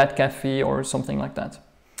have been bad cafe or something like that.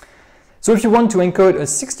 So if you want to encode a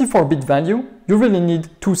 64-bit value, you really need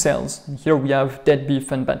two cells. And here we have dead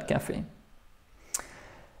beef and bad cafe.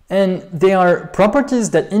 And they are properties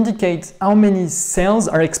that indicate how many cells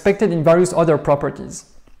are expected in various other properties.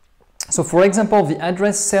 So for example, the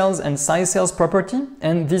address cells and size cells property,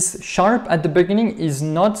 and this sharp at the beginning is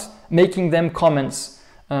not making them comments.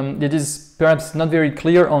 It is perhaps not very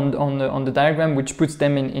clear on the diagram, which puts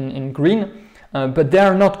them in green, but they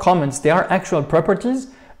are not comments, they are actual properties,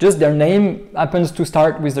 just their name happens to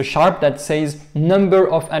start with a sharp that says number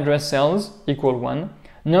of address cells equal 1,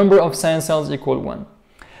 number of size cells equal 1.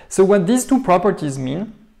 So what these two properties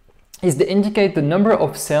mean is they indicate the number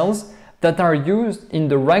of cells that are used in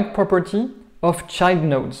the reg property of child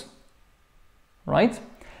nodes, right?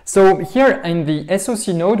 So here in the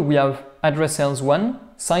SOC node, we have address cells 1,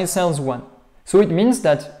 size cells 1. So it means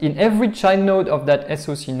that in every child node of that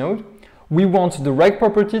SOC node, we want the reg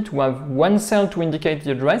property to have one cell to indicate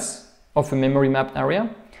the address of a memory mapped area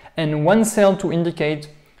and one cell to indicate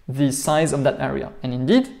the size of that area. And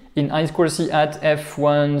indeed, in I2C at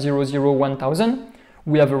F1001000,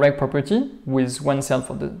 we have a reg property with one cell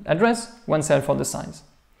for the address, one cell for the size.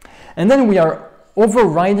 And then we are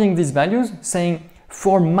overriding these values saying,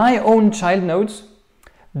 for my own child nodes,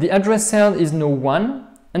 the address cell is now 1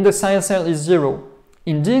 and the size cell is 0.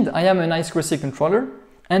 Indeed, I am an I2C controller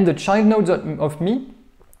and the child nodes of me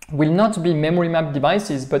will not be memory mapped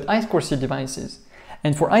devices, but I2C devices.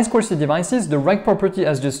 And for I2C devices, the reg property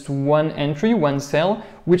has just one entry, one cell,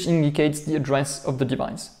 which indicates the address of the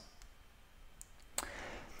device.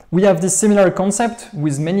 We have this similar concept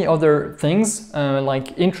with many other things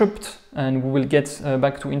like interrupt, and we will get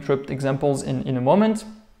back to interrupt examples in a moment.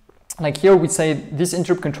 Like here we say this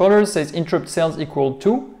interrupt controller says interrupt cells equal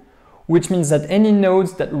 2, which means that any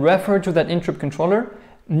nodes that refer to that interrupt controller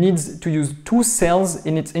needs to use two cells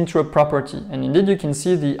in its interrupt property. And indeed you can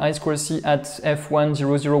see the I2C at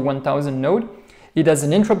F1001000 node. It has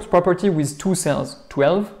an interrupt property with two cells,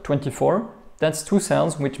 12, 24. That's two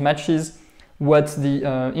cells, which matches what the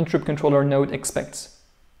interrupt controller node expects.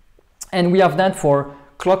 And we have that for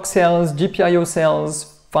clock cells, GPIO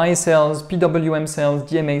cells, PHY cells, PWM cells,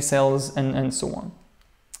 DMA cells, and so on.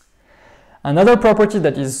 Another property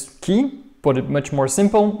that is key, but much more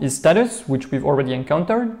simple, is status, which we've already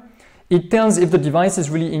encountered. It tells if the device is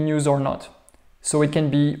really in use or not. So it can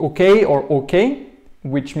be OK or OK,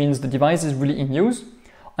 which means the device is really in use,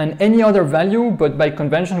 and any other value, but by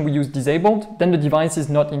convention we use disabled, then the device is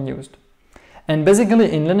not in use. And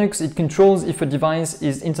basically in Linux, it controls if a device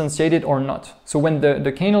is instantiated or not. So when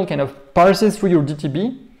the kernel kind of parses through your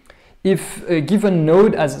DTB, if a given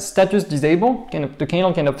node has status disabled, the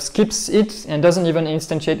kernel kind of skips it and doesn't even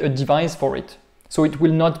instantiate a device for it. So it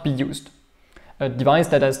will not be used. A device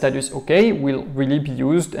that has status OK will really be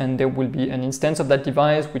used, and there will be an instance of that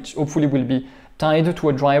device which hopefully will be tied to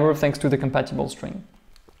a driver thanks to the compatible string.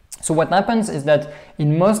 So what happens is that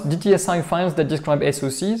in most DTSI files that describe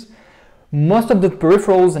SOCs, most of the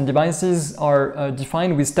peripherals and devices are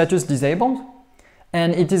defined with status disabled,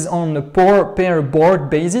 and it is on a per board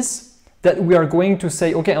basis that we are going to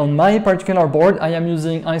say, okay, on my particular board, I am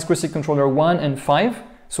using I2C controller 1 and 5,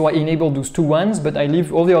 so I enable those two ones, but I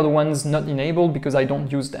leave all the other ones not enabled because I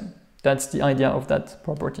don't use them. That's the idea of that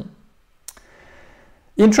property.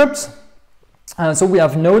 Interrupts. So we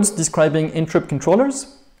have nodes describing interrupt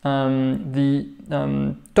controllers. The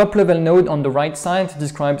top level node on the right side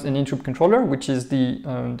describes an interrupt controller, which is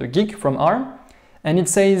the geek from ARM. And it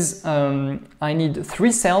says, I need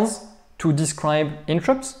 3 cells to describe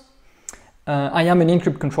interrupts. I am an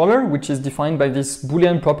interrupt controller, which is defined by this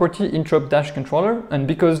Boolean property interrupt-controller. And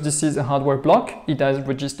because this is a hardware block, it has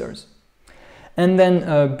registers. And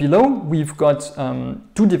then below, we've got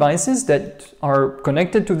 2 devices that are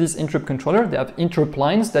connected to this interrupt controller. They have interrupt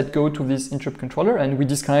lines that go to this interrupt controller. And we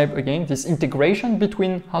describe, again, this integration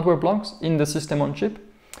between hardware blocks in the system on chip.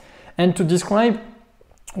 And to describe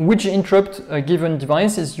which interrupt a given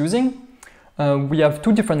device is using, we have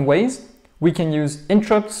 2 different ways. We can use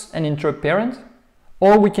interrupts and interrupt parent,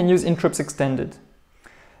 or we can use interrupts extended.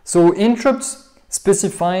 So interrupts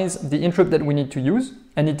specifies the interrupt that we need to use,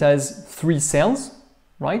 and it has 3 cells,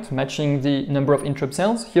 right, matching the number of interrupt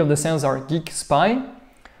cells. Here the cells are geek spy,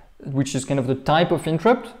 which is kind of the type of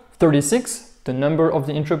interrupt, 36, the number of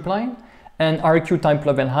the interrupt line, and RQ type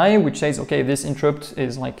level high, which says, okay, this interrupt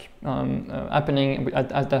is like happening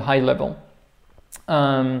at a high level.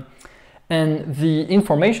 And the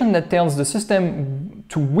information that tells the system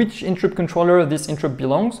to which interrupt controller this interrupt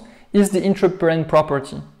belongs is the interrupt parent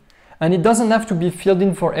property. And it doesn't have to be filled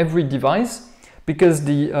in for every device, because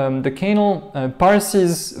the kernel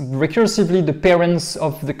parses recursively the parents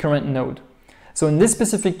of the current node. So in this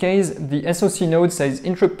specific case, the SOC node says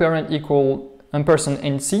interrupt parent equal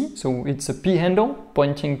 $NC, so it's a P handle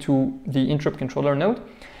pointing to the interrupt controller node.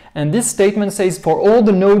 And this statement says for all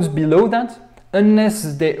the nodes below that,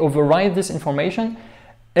 unless they override this information,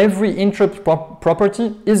 every interrupt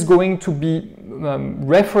property is going to be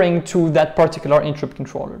referring to that particular interrupt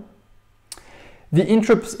controller. The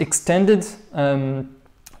interrupt extended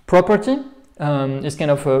property is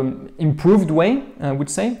kind of an improved way, I would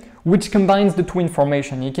say, which combines the 2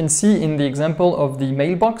 information. You can see in the example of the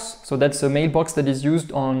mailbox. So that's a mailbox that is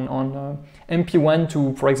used on MP1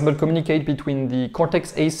 to, for example, communicate between the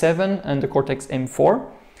Cortex A7 and the Cortex M4.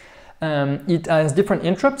 It has different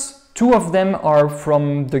interrupts. 2 of them are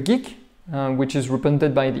from the geek, which is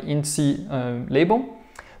represented by the INC label.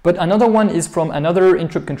 But another one is from another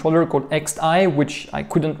interrupt controller called XI, which I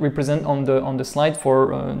couldn't represent on the slide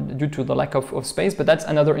due to the lack of space, but that's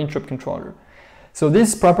another interrupt controller. So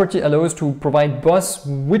this property allows to provide both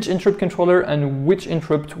which interrupt controller and which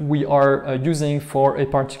interrupt we are using for a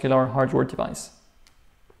particular hardware device.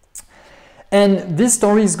 And this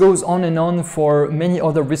story goes on and on for many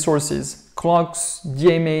other resources, clocks,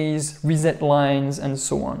 DMAs, reset lines, and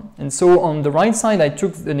so on. And so on the right side, I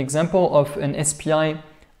took an example of an SPI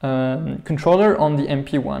controller on the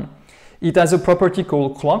MP1. It has a property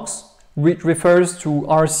called clocks, which refers to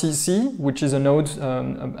RCC, which is a node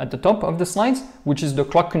at the top of the slides, which is the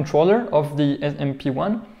clock controller of the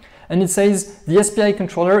MP1. And it says the SPI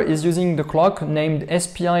controller is using the clock named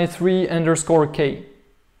SPI3_K.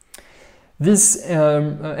 This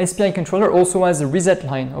SPI controller also has a reset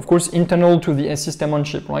line, of course, internal to the system on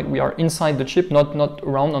chip, right? We are inside the chip, not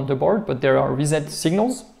around on the board, but there are reset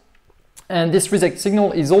signals. And this reset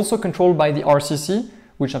signal is also controlled by the RCC,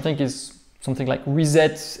 which I think is something like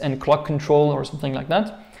reset and clock control or something like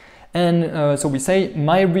that. And so we say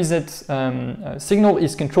my reset signal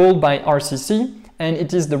is controlled by RCC, and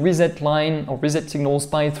it is the reset line or reset signal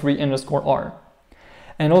SPI3_R.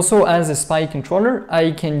 And also as a SPI controller,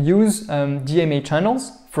 I can use DMA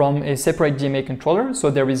channels from a separate DMA controller. So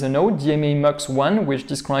there is a node, DMA MUX1, which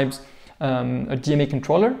describes a DMA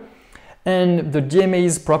controller. And the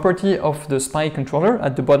DMA's property of the SPI controller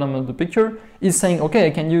at the bottom of the picture is saying, okay,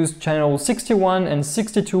 I can use channel 61 and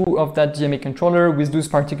 62 of that DMA controller with those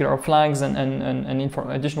particular flags and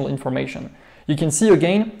additional information. You can see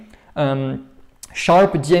again,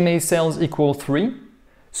 sharp DMA cells equal 3.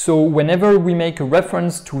 So whenever we make a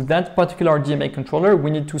reference to that particular DMA controller,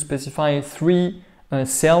 we need to specify 3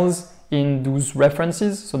 cells in those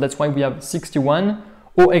references. So that's why we have 61,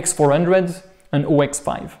 OX400, and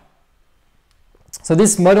OX5. So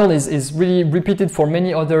this model is really repeated for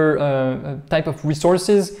many other type of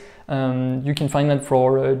resources. You can find that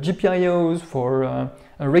for GPIOs, for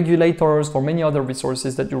regulators, for many other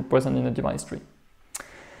resources that you present in the device tree.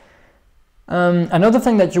 Another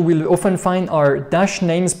thing that you will often find are dash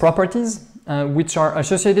names properties, which are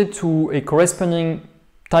associated to a corresponding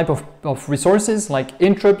type of resources like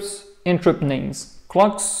interrupts, interrupt names,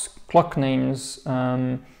 clocks, clock names.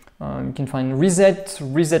 You can find reset,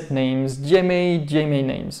 reset names, DMA, DMA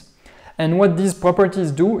names. And what these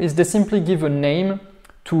properties do is they simply give a name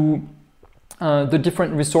to the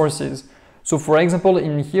different resources. So for example,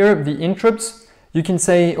 in here, the interrupts, You can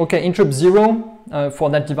say, okay, interrupt 0 for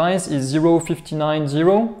that device is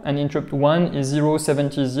 059.0 and interrupt 1 is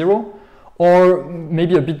 070.0. Or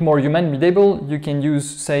maybe a bit more human-readable, you can use,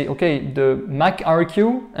 say, okay, the MAC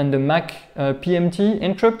RQ and the MAC PMT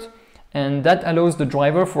interrupt, and that allows the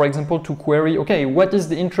driver, for example, to query, okay, what is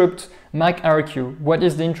the interrupt MAC RQ? What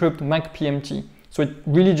is the interrupt MAC PMT? So it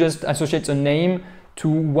really just associates a name to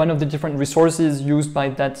one of the different resources used by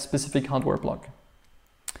that specific hardware block.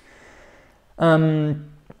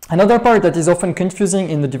 Another part that is often confusing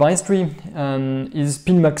in the device tree is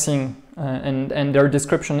pin muxing and their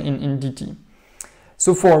description in DT.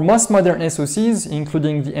 So for most modern SoCs,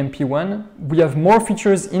 including the MP1, we have more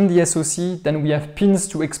features in the SoC than we have pins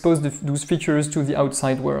to expose those features to the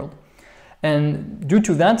outside world. And due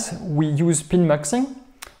to that, we use pin muxing,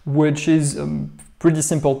 which is a pretty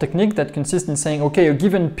simple technique that consists in saying, okay, a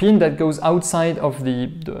given pin that goes outside of the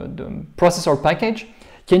processor package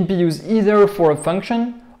can be used either for a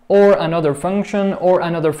function or another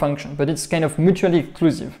function, but it's kind of mutually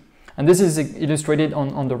exclusive. And this is illustrated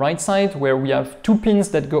on the right side, where we have two pins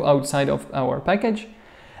that go outside of our package.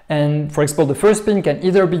 And for example, the first pin can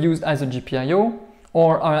either be used as a GPIO,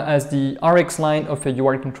 or as the RX line of a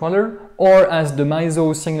UART controller, or as the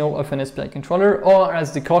MISO signal of an SPI controller, or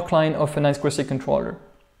as the clock line of an I2C controller.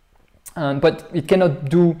 But it cannot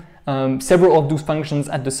do several of those functions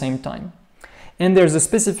at the same time. And there's a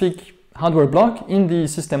specific hardware block in the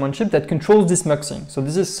system on chip that controls this muxing. So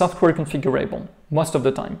this is software configurable most of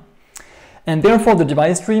the time. And therefore the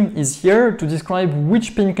device tree is here to describe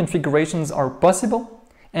which pin configurations are possible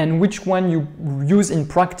and which one you use in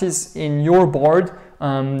practice in your board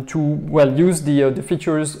to, well, use the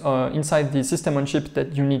features inside the system on chip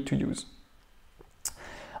that you need to use.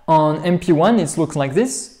 On MP1 it looks like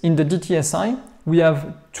this. In the DTSI we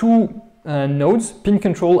have two nodes, pin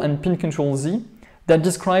control and pin control Z, that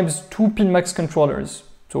describes two pin mux controllers.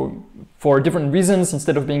 So for different reasons,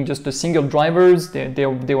 instead of being just a single drivers, they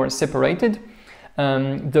were separated.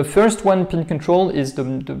 The first one, pin control, is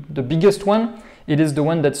the biggest one. It is the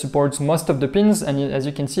one that supports most of the pins, and as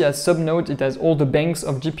you can see, as subnode, it has all the banks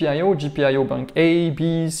of GPIO, GPIO bank A,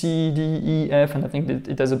 B, C, D, E, F, and I think that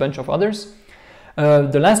it has a bunch of others.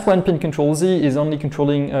 The last one, pin control Z, is only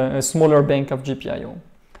controlling a smaller bank of GPIO.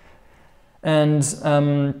 And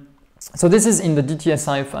so this is in the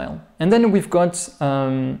DTSI file. And then we've got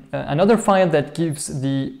another file that gives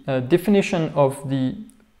the definition of the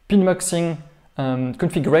pin muxing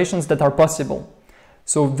configurations that are possible.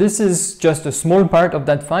 So this is just a small part of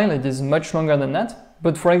that file. It is much longer than that.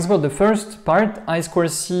 But for example, the first part,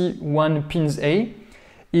 I2C1 pins A,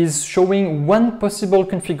 is showing one possible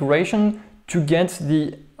configuration to get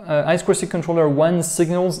the I2C controller 1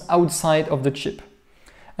 signals outside of the chip.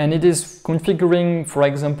 And it is configuring, for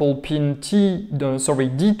example, pin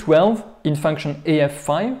D12 in function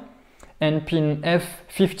AF5 and pin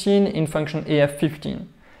F15 in function AF15.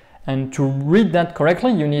 And to read that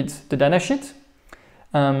correctly, you need the datasheet.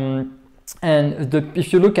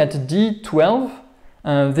 If you look at D12,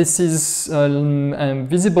 this is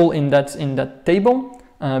visible in that table,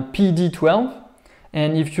 PD12.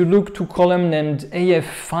 And if you look to column named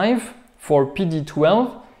AF5 for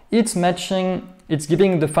PD12, it's matching. It's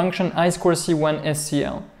giving the function I2C1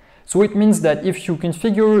 SCL. So it means that if you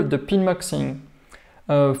configure the pin muxing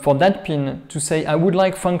for that pin to say, I would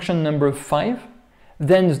like function number 5,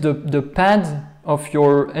 then the pad of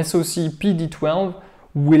your SoC PD12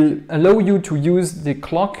 will allow you to use the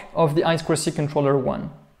clock of the I2C controller 1.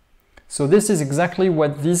 So this is exactly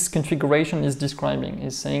what this configuration is describing,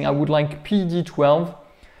 is saying I would like PD12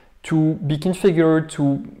 to be configured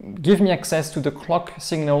to give me access to the clock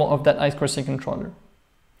signal of that I2C controller.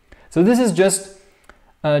 So this is just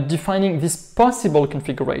defining this possible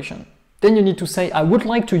configuration. Then you need to say, I would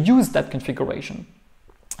like to use that configuration.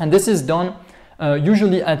 And this is done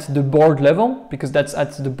usually at the board level, because that's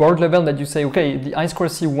at the board level that you say, okay, the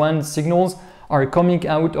I2C1 signals are coming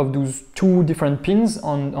out of those two different pins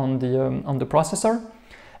on the processor.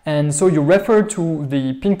 And so you refer to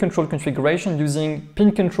the pin control configuration using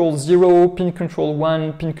pin control 0, pin control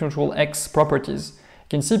 1, pin control X properties. You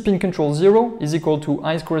can see pin control 0 is equal to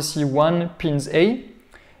I2C1 pins A.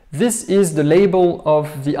 This is the label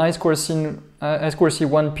of the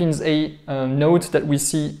I2C1 pins A node that we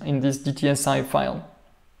see in this DTSI file.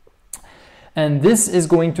 And this is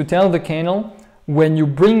going to tell the kernel, when you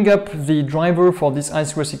bring up the driver for this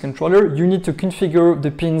I2C controller, you need to configure the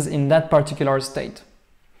pins in that particular state.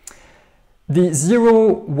 The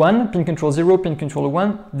 0, 1, pin control 0, pin control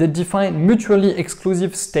 1, they define mutually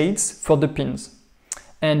exclusive states for the pins.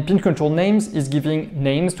 And pin control names is giving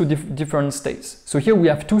names to different states. So here we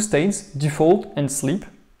have two states, default and sleep.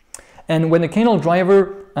 And when the kernel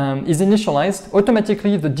driver is initialized,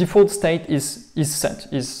 automatically the default state is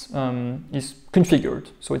configured.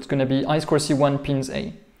 So it's going to be I2C1 pins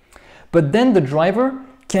A. But then the driver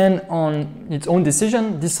can, on its own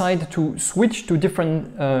decision, decide to switch to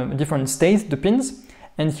different states, the pins.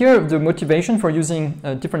 And here the motivation for using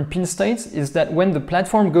different pin states is that when the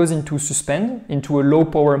platform goes into suspend, into a low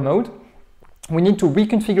power mode, we need to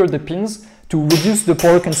reconfigure the pins to reduce the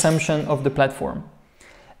power consumption of the platform.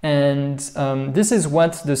 And this is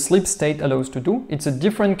what the sleep state allows to do. It's a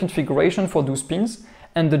different configuration for those pins.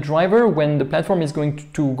 And the driver, when the platform is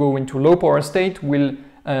going to go into low power state, will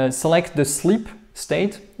select the sleep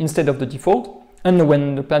state instead of the default. And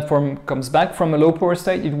when the platform comes back from a low power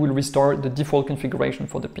state, it will restore the default configuration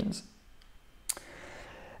for the pins.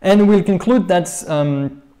 And we'll conclude that,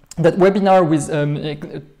 that webinar with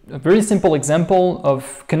a very simple example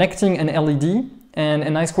of connecting an LED and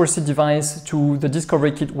an I2C device to the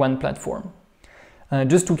Discovery Kit 1 platform.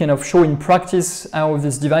 Just to kind of show in practice how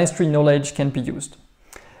this device tree knowledge can be used.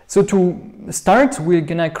 So to start, we're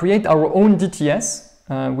gonna create our own DTS,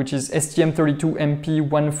 which is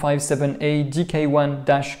STM32MP157A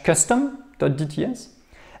DK1-custom.dts.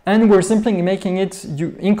 And we're simply making it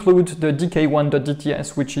include the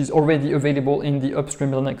DK1.dts, which is already available in the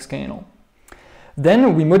upstream Linux kernel.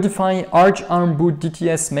 Then we modify arch-arm-boot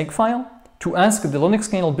DTS makefile to ask the Linux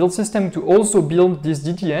kernel build system to also build this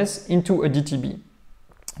DTS into a DTB.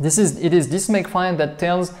 It is this makefile that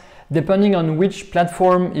tells, depending on which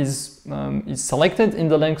platform is selected in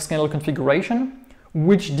the Linux kernel configuration,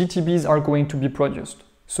 which DTBs are going to be produced.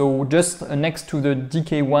 So just next to the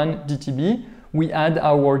DK1 DTB, we add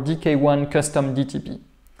our DK1 custom DTB.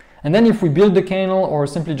 And then if we build the kernel or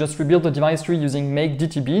simply just rebuild the device tree using make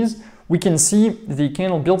DTBs, we can see the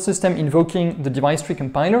kernel build system invoking the device tree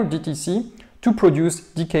compiler, DTC, to produce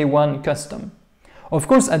DK1 custom. Of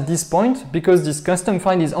course, at this point, because this custom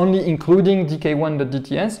file is only including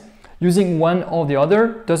DK1.dts, using one or the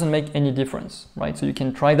other doesn't make any difference, right? So you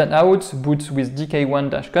can try that out, boot with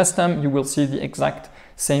DK1-custom, you will see the exact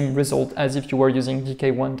same result as if you were using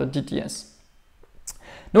DK1.dts.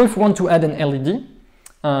 Now, if we want to add an LED,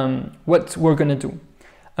 what we're gonna do?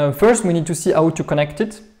 First, we need to see how to connect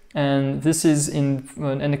it. And this is in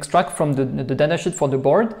an extract from the datasheet for the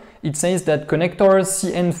board. It says that connectors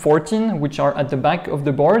CN14, which are at the back of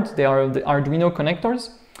the board, they are the Arduino connectors.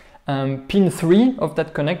 Pin 3 of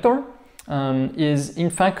that connector is in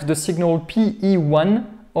fact the signal PE1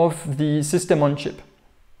 of the system on chip.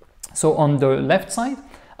 So on the left side,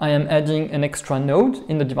 I am adding an extra node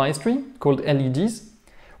in the device tree called LEDs,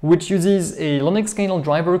 which uses a Linux kernel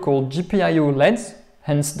driver called GPIO LEDs,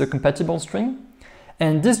 hence the compatible string.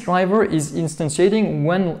 And this driver is instantiating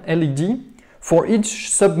one LED for each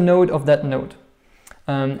subnode of that node.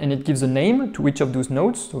 And it gives a name to each of those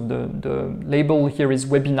nodes. So the label here is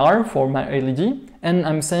webinar for my LED. And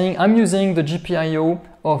I'm saying I'm using the GPIO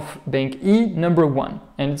of bank E number 1,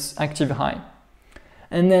 and it's active high.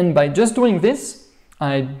 And then by just doing this,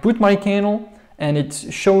 I boot my kernel, and it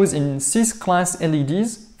shows in sys-class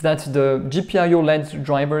LEDs that the GPIO LED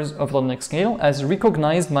drivers of Linux kernel has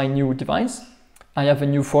recognized my new device. I have a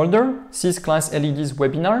new folder, sys-class LEDs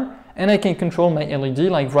webinar, and I can control my LED,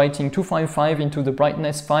 like writing 255 into the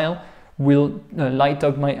brightness file will light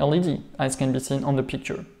up my LED, as can be seen on the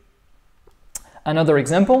picture. Another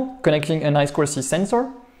example, connecting an I2C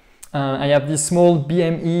sensor. I have this small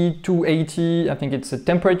BME 280, I think it's a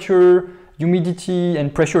temperature, humidity,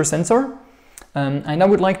 and pressure sensor. And I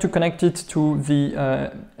would like to connect it to the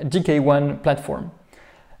DK1 platform.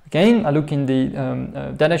 Again, I look in the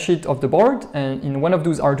datasheet of the board, and in one of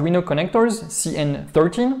those Arduino connectors,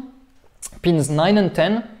 CN13, pins 9 and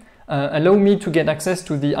 10 allow me to get access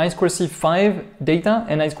to the I2C5 data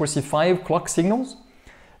and I2C5 clock signals.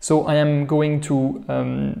 So I am going to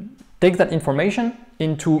take that information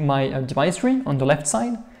into my device tree on the left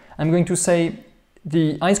side. I'm going to say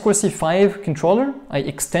the I2C5 controller, I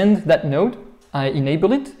extend that node, I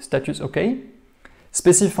enable it, status OK.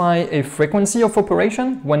 Specify a frequency of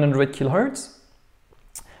operation, 100 kHz.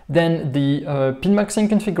 Then the pin maxing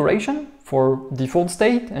configuration for default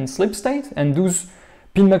state and sleep state. And those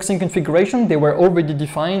pin maxing configuration, they were already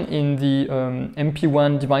defined in the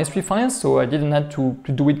MP1 device tree files, so I didn't have to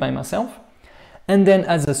do it by myself. And then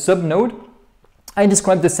as a subnode, I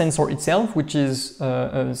describe the sensor itself, which is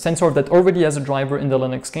a sensor that already has a driver in the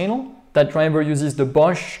Linux kernel. That driver uses the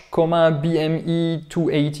Bosch, BME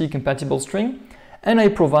 280 compatible string. And I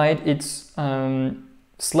provide its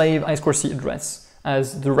slave I2C address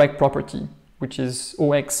as direct property, which is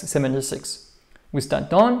OX76. With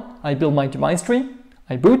that done, I build my device tree,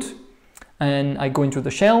 I boot, and I go into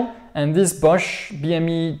the shell, and this Bosch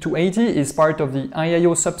BME 280 is part of the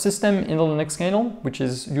IIO subsystem in the Linux kernel, which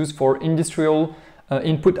is used for industrial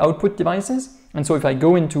input-output devices. And so if I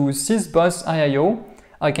go into sysbus IIO,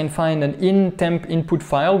 I can find an in-temp input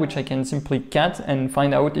file, which I can simply cat and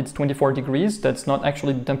find out it's 24 degrees. That's not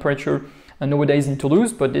actually the temperature nowadays in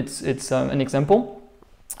Toulouse, but it's an example.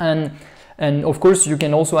 And of course, you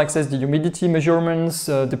can also access the humidity measurements,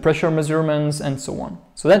 the pressure measurements, and so on.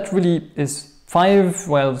 So that really is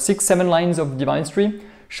 6, 7 lines of device tree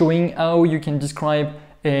showing how you can describe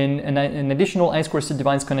an additional I2C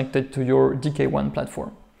device connected to your DK1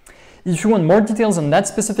 platform. If you want more details on that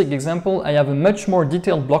specific example, I have a much more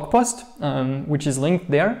detailed blog post, which is linked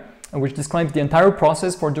there, which describes the entire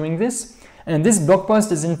process for doing this. And this blog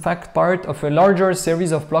post is in fact part of a larger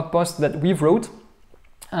series of blog posts that we've wrote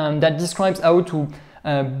that describes how to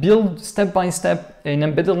build step-by-step an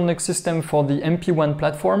embedded Linux system for the MP1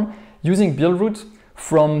 platform using Buildroot,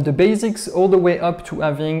 from the basics all the way up to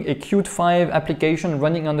having a Qt 5 application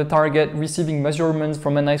running on the target, receiving measurements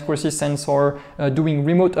from an I2C sensor, doing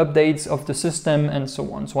remote updates of the system, and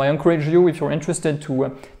so on. So I encourage you, if you're interested,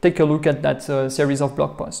 to take a look at that series of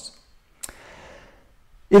blog posts.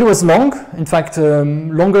 It was long, in fact,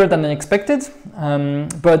 longer than I expected,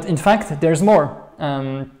 but in fact, there's more.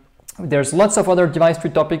 There's lots of other device tree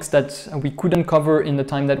topics that we couldn't cover in the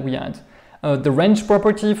time that we had. The range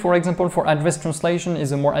property, for example, for address translation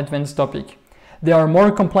is a more advanced topic. There are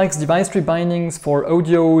more complex device tree bindings for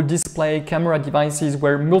audio, display, camera devices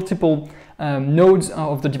where multiple nodes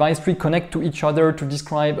of the device tree connect to each other to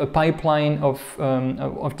describe a pipeline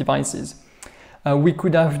of devices. We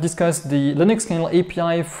could have discussed the Linux kernel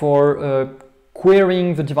API for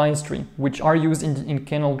querying the device tree, which are used in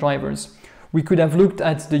kernel drivers. We could have looked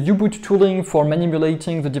at the U-boot tooling for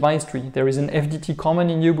manipulating the device tree. There is an FDT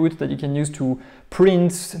command in U-boot that you can use to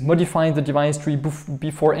print, modify the device tree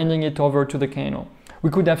before handing it over to the kernel. We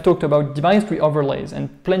could have talked about device tree overlays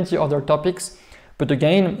and plenty other topics, but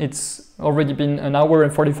again, it's already been an hour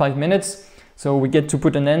and 45 minutes, so we get to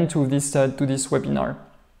put an end to this webinar.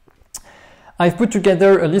 I've put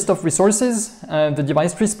together a list of resources, the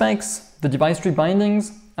device tree specs, the device tree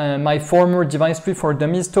bindings, my former device tree for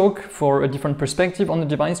dummies talk for a different perspective on the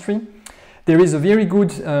device tree. There is a very good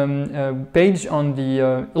page on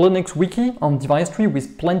the Linux wiki on device tree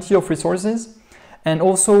with plenty of resources. And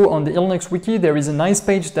also on the Linux wiki, there is a nice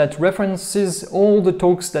page that references all the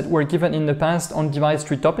talks that were given in the past on device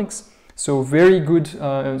tree topics. So very good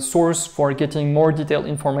source for getting more detailed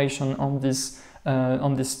information on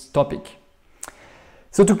this topic.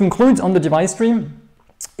 So to conclude on the device tree,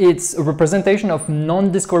 it's a representation of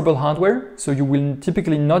non-describable hardware, so you will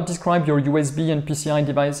typically not describe your USB and PCI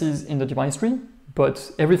devices in the device tree,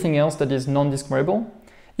 but everything else that is non-describable.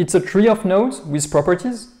 It's a tree of nodes with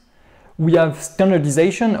properties. We have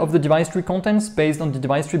standardization of the device tree contents based on the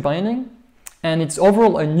device tree binding, and it's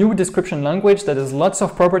overall a new description language that has lots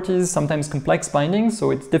of properties, sometimes complex bindings,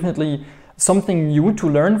 so it's definitely something new to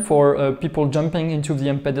learn for people jumping into the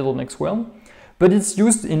embedded Linux world. But it's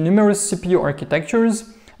used in numerous CPU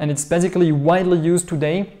architectures, and it's basically widely used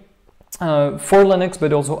today for Linux,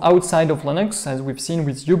 but also outside of Linux, as we've seen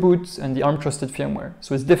with U-boot and the ARM trusted firmware.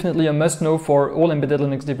 So it's definitely a must-know for all embedded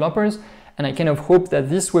Linux developers, and I kind of hope that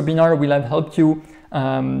this webinar will have helped you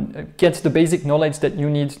get the basic knowledge that you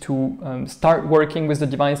need to start working with the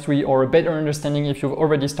device tree, or a better understanding if you've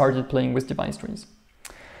already started playing with device trees.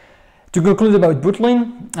 To conclude about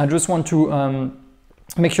Bootlin, I just want to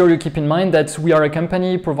make sure you keep in mind that we are a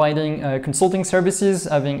company providing consulting services,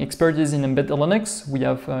 having expertise in embedded Linux. We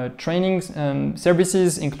have training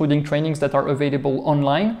services, including trainings that are available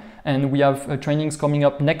online, and we have trainings coming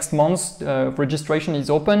up next month. Registration is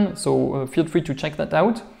open, so feel free to check that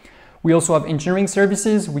out. We also have engineering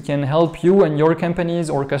services. We can help you and your companies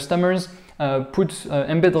or customers put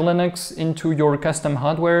embedded Linux into your custom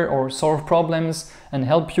hardware or solve problems and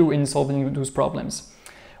help you in solving those problems.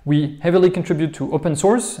 We heavily contribute to open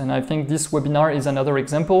source, and I think this webinar is another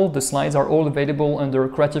example. The slides are all available under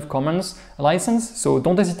Creative Commons license, so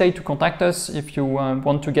don't hesitate to contact us if you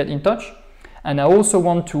want to get in touch. And I also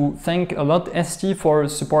want to thank a lot ST for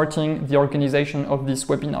supporting the organization of this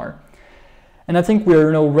webinar. And I think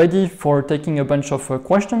we're now ready for taking a bunch of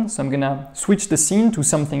questions. So I'm gonna switch the scene to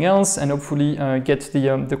something else and hopefully get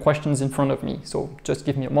the questions in front of me. So just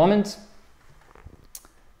give me a moment.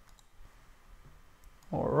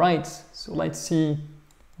 All right, so let's see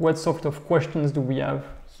what sort of questions do we have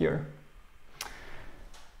here.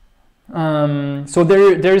 So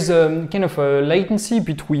there's a kind of a latency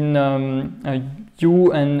between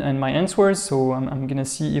you and my answers. So I'm gonna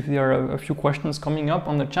see if there are a few questions coming up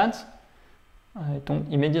on the chat. I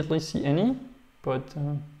don't immediately see any, but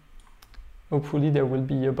hopefully there will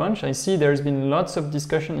be a bunch. I see there's been lots of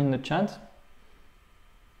discussion in the chat.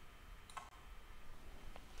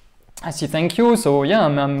 I see, thank you. So yeah,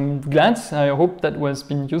 I'm glad. I hope that was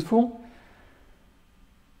been useful.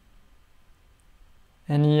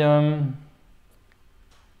 Any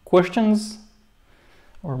questions?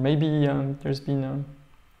 Or maybe there's been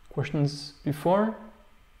questions before.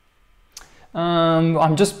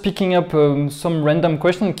 I'm just picking up some random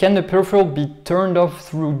question. Can the peripheral be turned off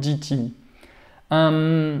through DT?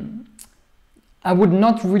 I would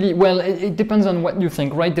not really, well, it depends on what you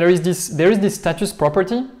think, right? There is this status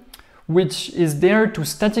property, which is there to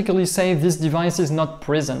statically say this device is not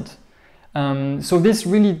present. So this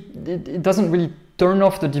really, it doesn't really turn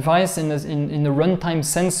off the device in the runtime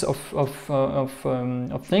sense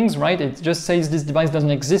of things, right? It just says this device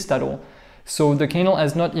doesn't exist at all. So the kernel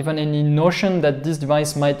has not even any notion that this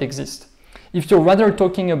device might exist. If you're rather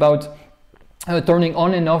talking about turning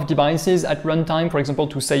on and off devices at runtime, for example,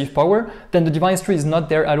 to save power, then the device tree is not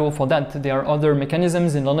there at all for that. There are other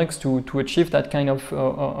mechanisms in Linux to achieve that kind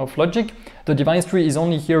of logic. The device tree is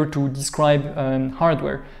only here to describe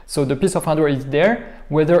hardware. So the piece of hardware is there.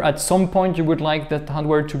 Whether at some point you would like that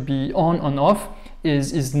hardware to be on and off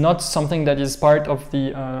is not something that is part of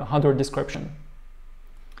the hardware description.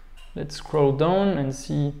 Let's scroll down and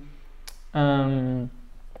see. And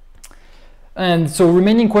so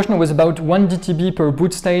remaining question was about 1 DTB per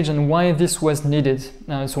boot stage and why this was needed.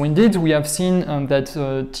 So indeed, we have seen that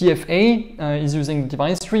TFA is using the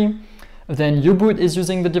device tree, then U-boot is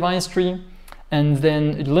using the device tree, and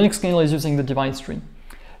then Linux kernel is using the device tree.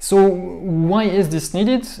 So why is this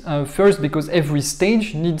needed? First, because every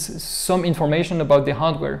stage needs some information about the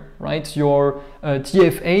hardware, right? Your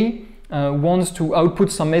TFA wants to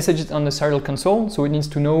output some messages on the serial console, so it needs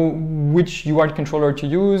to know which UART controller to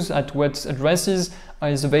use, at what addresses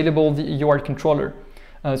is available the UART controller.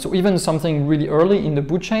 So even something really early in the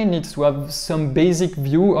boot chain needs to have some basic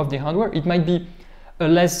view of the hardware. It might be a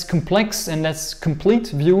less complex and less complete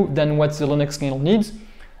view than what the Linux kernel needs.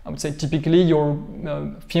 I would say typically your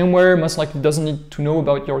firmware most likely doesn't need to know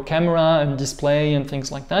about your camera and display and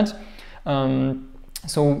things like that.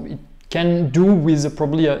 So it can do with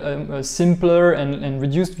probably a simpler and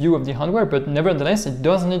reduced view of the hardware, but nevertheless it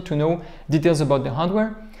does need to know details about the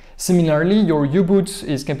hardware. Similarly, your U-boot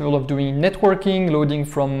is capable of doing networking, loading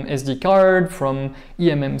from SD card, from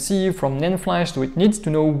eMMC, from NAND flash, so it needs to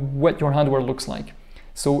know what your hardware looks like.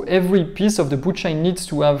 So every piece of the boot chain needs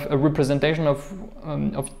to have a representation of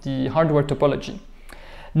the hardware topology.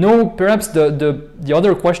 Now, perhaps the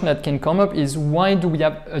other question that can come up is why do we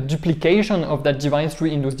have a duplication of that device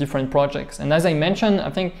tree in those different projects? And as I mentioned,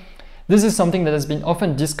 I think this is something that has been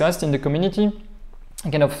often discussed in the community,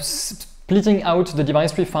 kind of splitting out the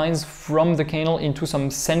device tree files from the kernel into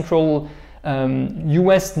some central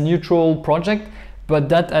US neutral project, but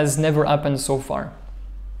that has never happened so far.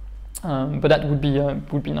 But that would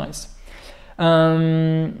be nice.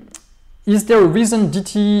 Is there a reason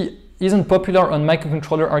DT isn't popular on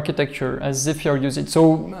microcontroller architecture as Zephyr uses it?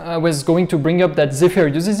 So I was going to bring up that Zephyr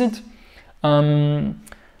uses it. I'm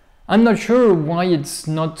not sure why it's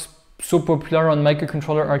not so popular on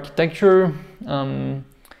microcontroller architecture.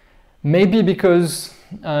 Maybe because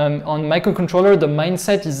on microcontroller the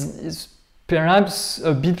mindset is perhaps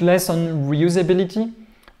a bit less on reusability.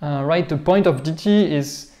 Right? The point of DT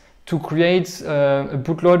is to create a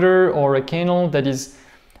bootloader or a kernel that is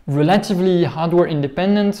relatively hardware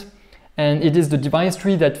independent, and it is the device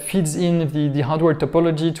tree that feeds in the hardware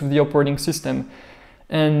topology to the operating system.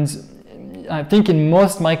 And I think in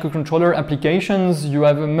most microcontroller applications you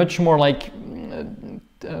have a much more like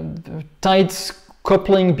tight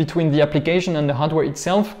coupling between the application and the hardware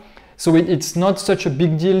itself. So it's not such a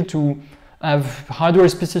big deal to have hardware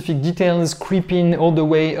specific details creeping all the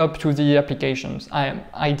way up to the applications.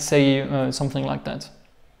 I'd say something like that.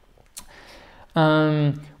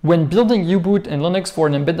 When building U-boot and Linux for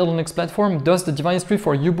an embedded Linux platform, does the device tree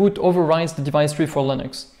for U-boot overrides the device tree for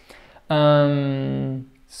Linux?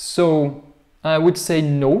 So I would say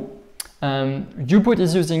no. U-boot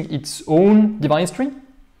is using its own device tree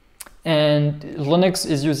and Linux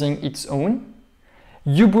is using its own.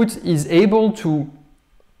 U-boot is able to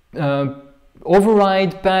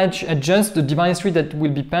override, patch, adjust the device tree that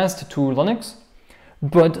will be passed to Linux,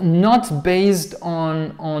 but not based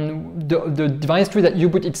on the device tree that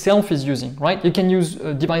U-boot itself is using, right? You can use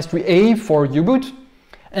device tree A for U-boot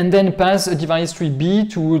and then pass a device tree B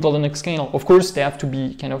to the Linux kernel. Of course, they have to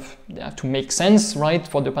be they have to make sense, right,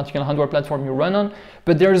 for the particular hardware platform you run on,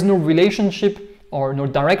 but there is no relationship or no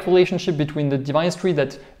direct relationship between the device tree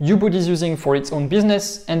that U-boot is using for its own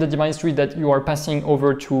business and the device tree that you are passing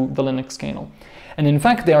over to the Linux kernel. And in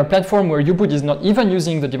fact, there are platforms where U-boot is not even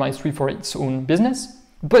using the device tree for its own business,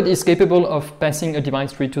 but is capable of passing a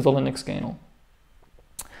device tree to the Linux kernel.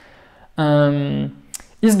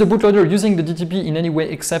 Is the bootloader using the DTP in any way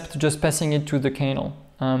except just passing it to the kernel?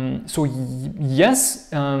 So yes,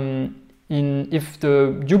 if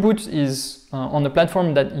the U-boot is on a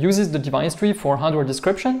platform that uses the device tree for hardware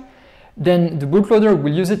description, then the bootloader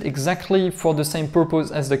will use it exactly for the same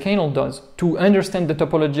purpose as the kernel does, to understand the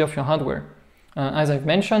topology of your hardware. As I've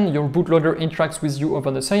mentioned, your bootloader interacts with you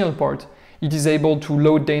over the serial port. It is able to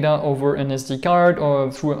load data over an SD card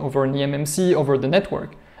or over an eMMC, over the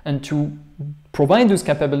network. And to provide those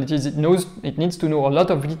capabilities, it needs to know a lot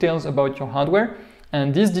of details about your hardware,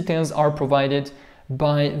 and these details are provided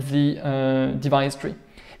by the device tree.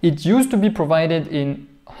 It used to be provided in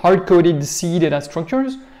hard-coded C data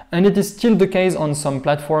structures, and it is still the case on some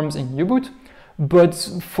platforms in U-boot, but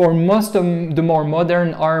for most of the more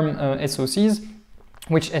modern ARM SoCs,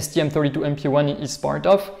 which STM32MP1 is part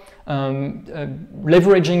of,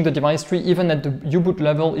 leveraging the device tree even at the U-boot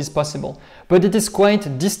level is possible. But it is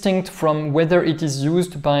quite distinct from whether it is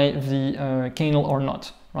used by the kernel or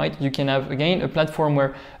not, right? You can have, again, a platform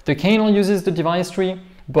where the kernel uses the device tree,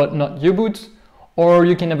 but not U-boot, or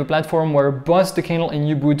you can have a platform where both the kernel and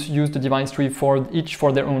U-boot use the device tree each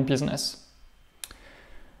for their own business.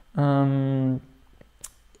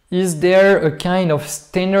 Is there a kind of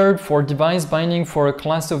standard for device binding for a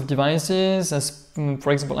class of devices? As,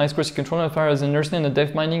 for example, I2C controller, as far as I understand, the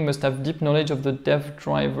dev binding must have deep knowledge of the dev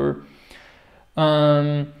driver.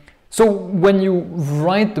 So when you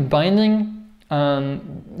write the binding,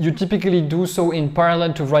 you typically do so in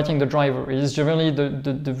parallel to writing the driver. It is generally the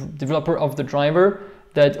developer of the driver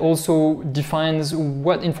that also defines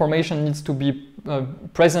what information needs to be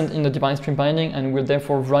present in the device tree binding and will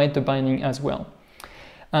therefore write the binding as well.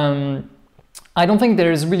 I don't think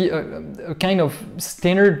there is really a kind of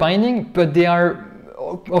standard binding, but they are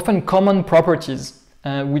often common properties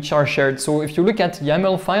which are shared. So if you look at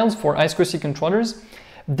YAML files for I2C controllers,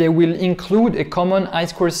 they will include a common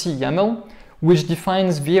I2C YAML which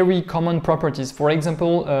defines very common properties. For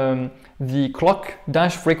example, the clock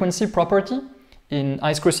dash frequency property in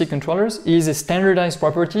I2C controllers is a standardized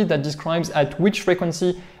property that describes at which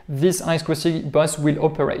frequency this I2C bus will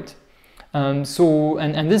operate. And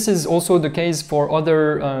this is also the case for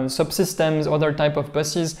other subsystems, other type of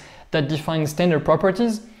buses that define standard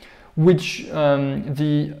properties, which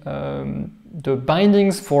the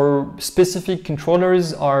bindings for specific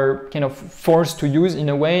controllers are kind of forced to use in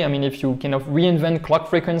a way. I mean, if you kind of reinvent clock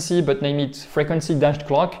frequency, but name it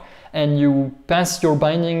frequency-clock, and you pass your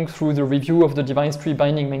binding through the review of the device tree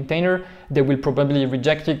binding maintainer, they will probably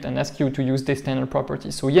reject it and ask you to use the standard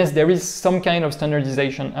properties. So yes, there is some kind of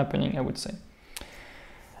standardization happening, I would say.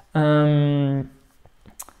 And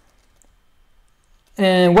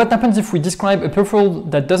what happens if we describe a peripheral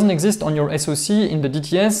that doesn't exist on your SoC in the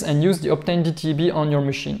DTS and use the obtained DTB on your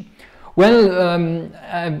machine? Well,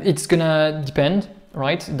 it's gonna depend,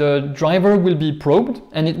 right? The driver will be probed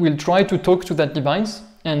and it will try to talk to that device.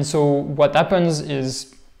 And so what happens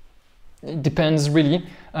is, it depends really.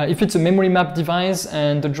 If it's a memory map device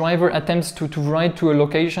and the driver attempts to write to a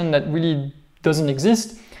location that really doesn't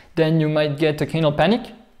exist, then you might get a kernel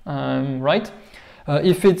panic, right?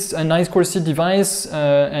 If it's an I2C device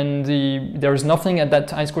and there's nothing at that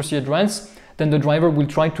I2C address, then the driver will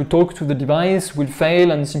try to talk to the device, will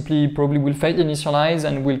fail and probably will fail initialize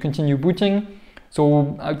and will continue booting.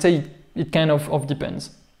 So I would say it kind of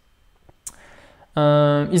depends.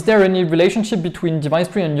 Is there any relationship between device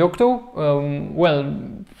tree and Yocto? Well,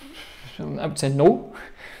 I would say no.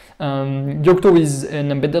 Yocto is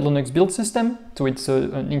an embedded Linux build system, so it's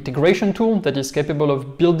an integration tool that is capable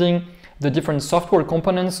of building the different software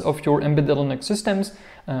components of your embedded Linux systems,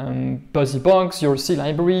 Barebox, your C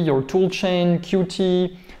library, your toolchain,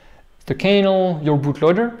 Qt, the kernel, your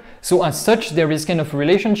bootloader. So as such, there is kind of a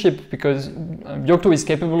relationship because Yocto is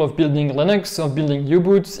capable of building Linux, of building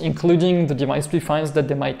U-boots, including the device tree files that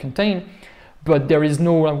they might contain. But there is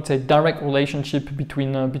no, I would say, direct relationship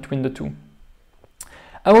between the two.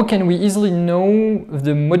 How can we easily know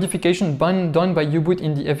the modification done by U-boot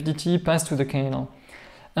in the FDT passed to the kernel?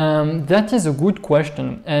 That is a good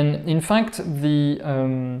question. And in fact, the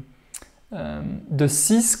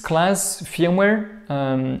sys class firmware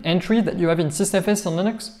entry that you have in sysfs in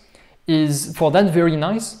Linux is for that very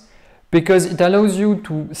nice because it allows you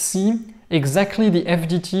to see exactly the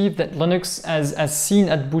FDT that Linux has seen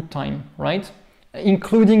at boot time, right?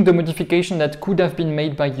 Including the modification that could have been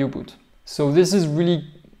made by U-boot. So this is really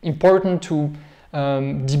important to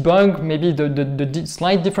debug maybe the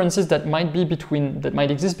slight differences that might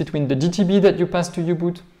exist between the DTB that you pass to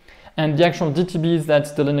uboot and the actual DTBs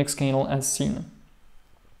that the Linux kernel has seen.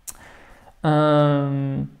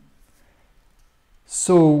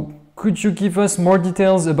 So could you give us more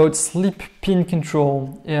details about sleep pin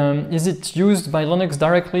control? Is it used by Linux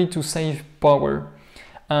directly to save power?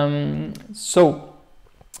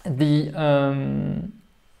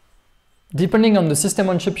 Depending on the system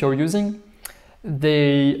on chip you're using,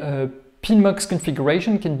 the pinmux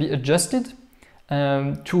configuration can be adjusted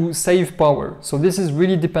to save power. So this is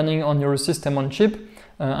really depending on your system on chip.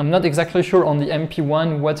 I'm not exactly sure on the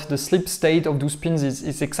MP1 what the sleep state of those pins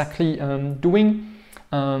is exactly doing,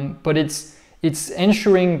 but it's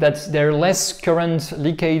ensuring that there's less current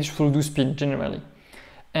leakage through those pins generally.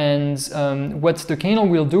 And what the kernel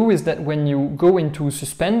will do is that when you go into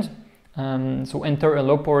suspend, so enter a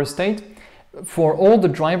low power state, for all the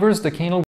drivers, the kernel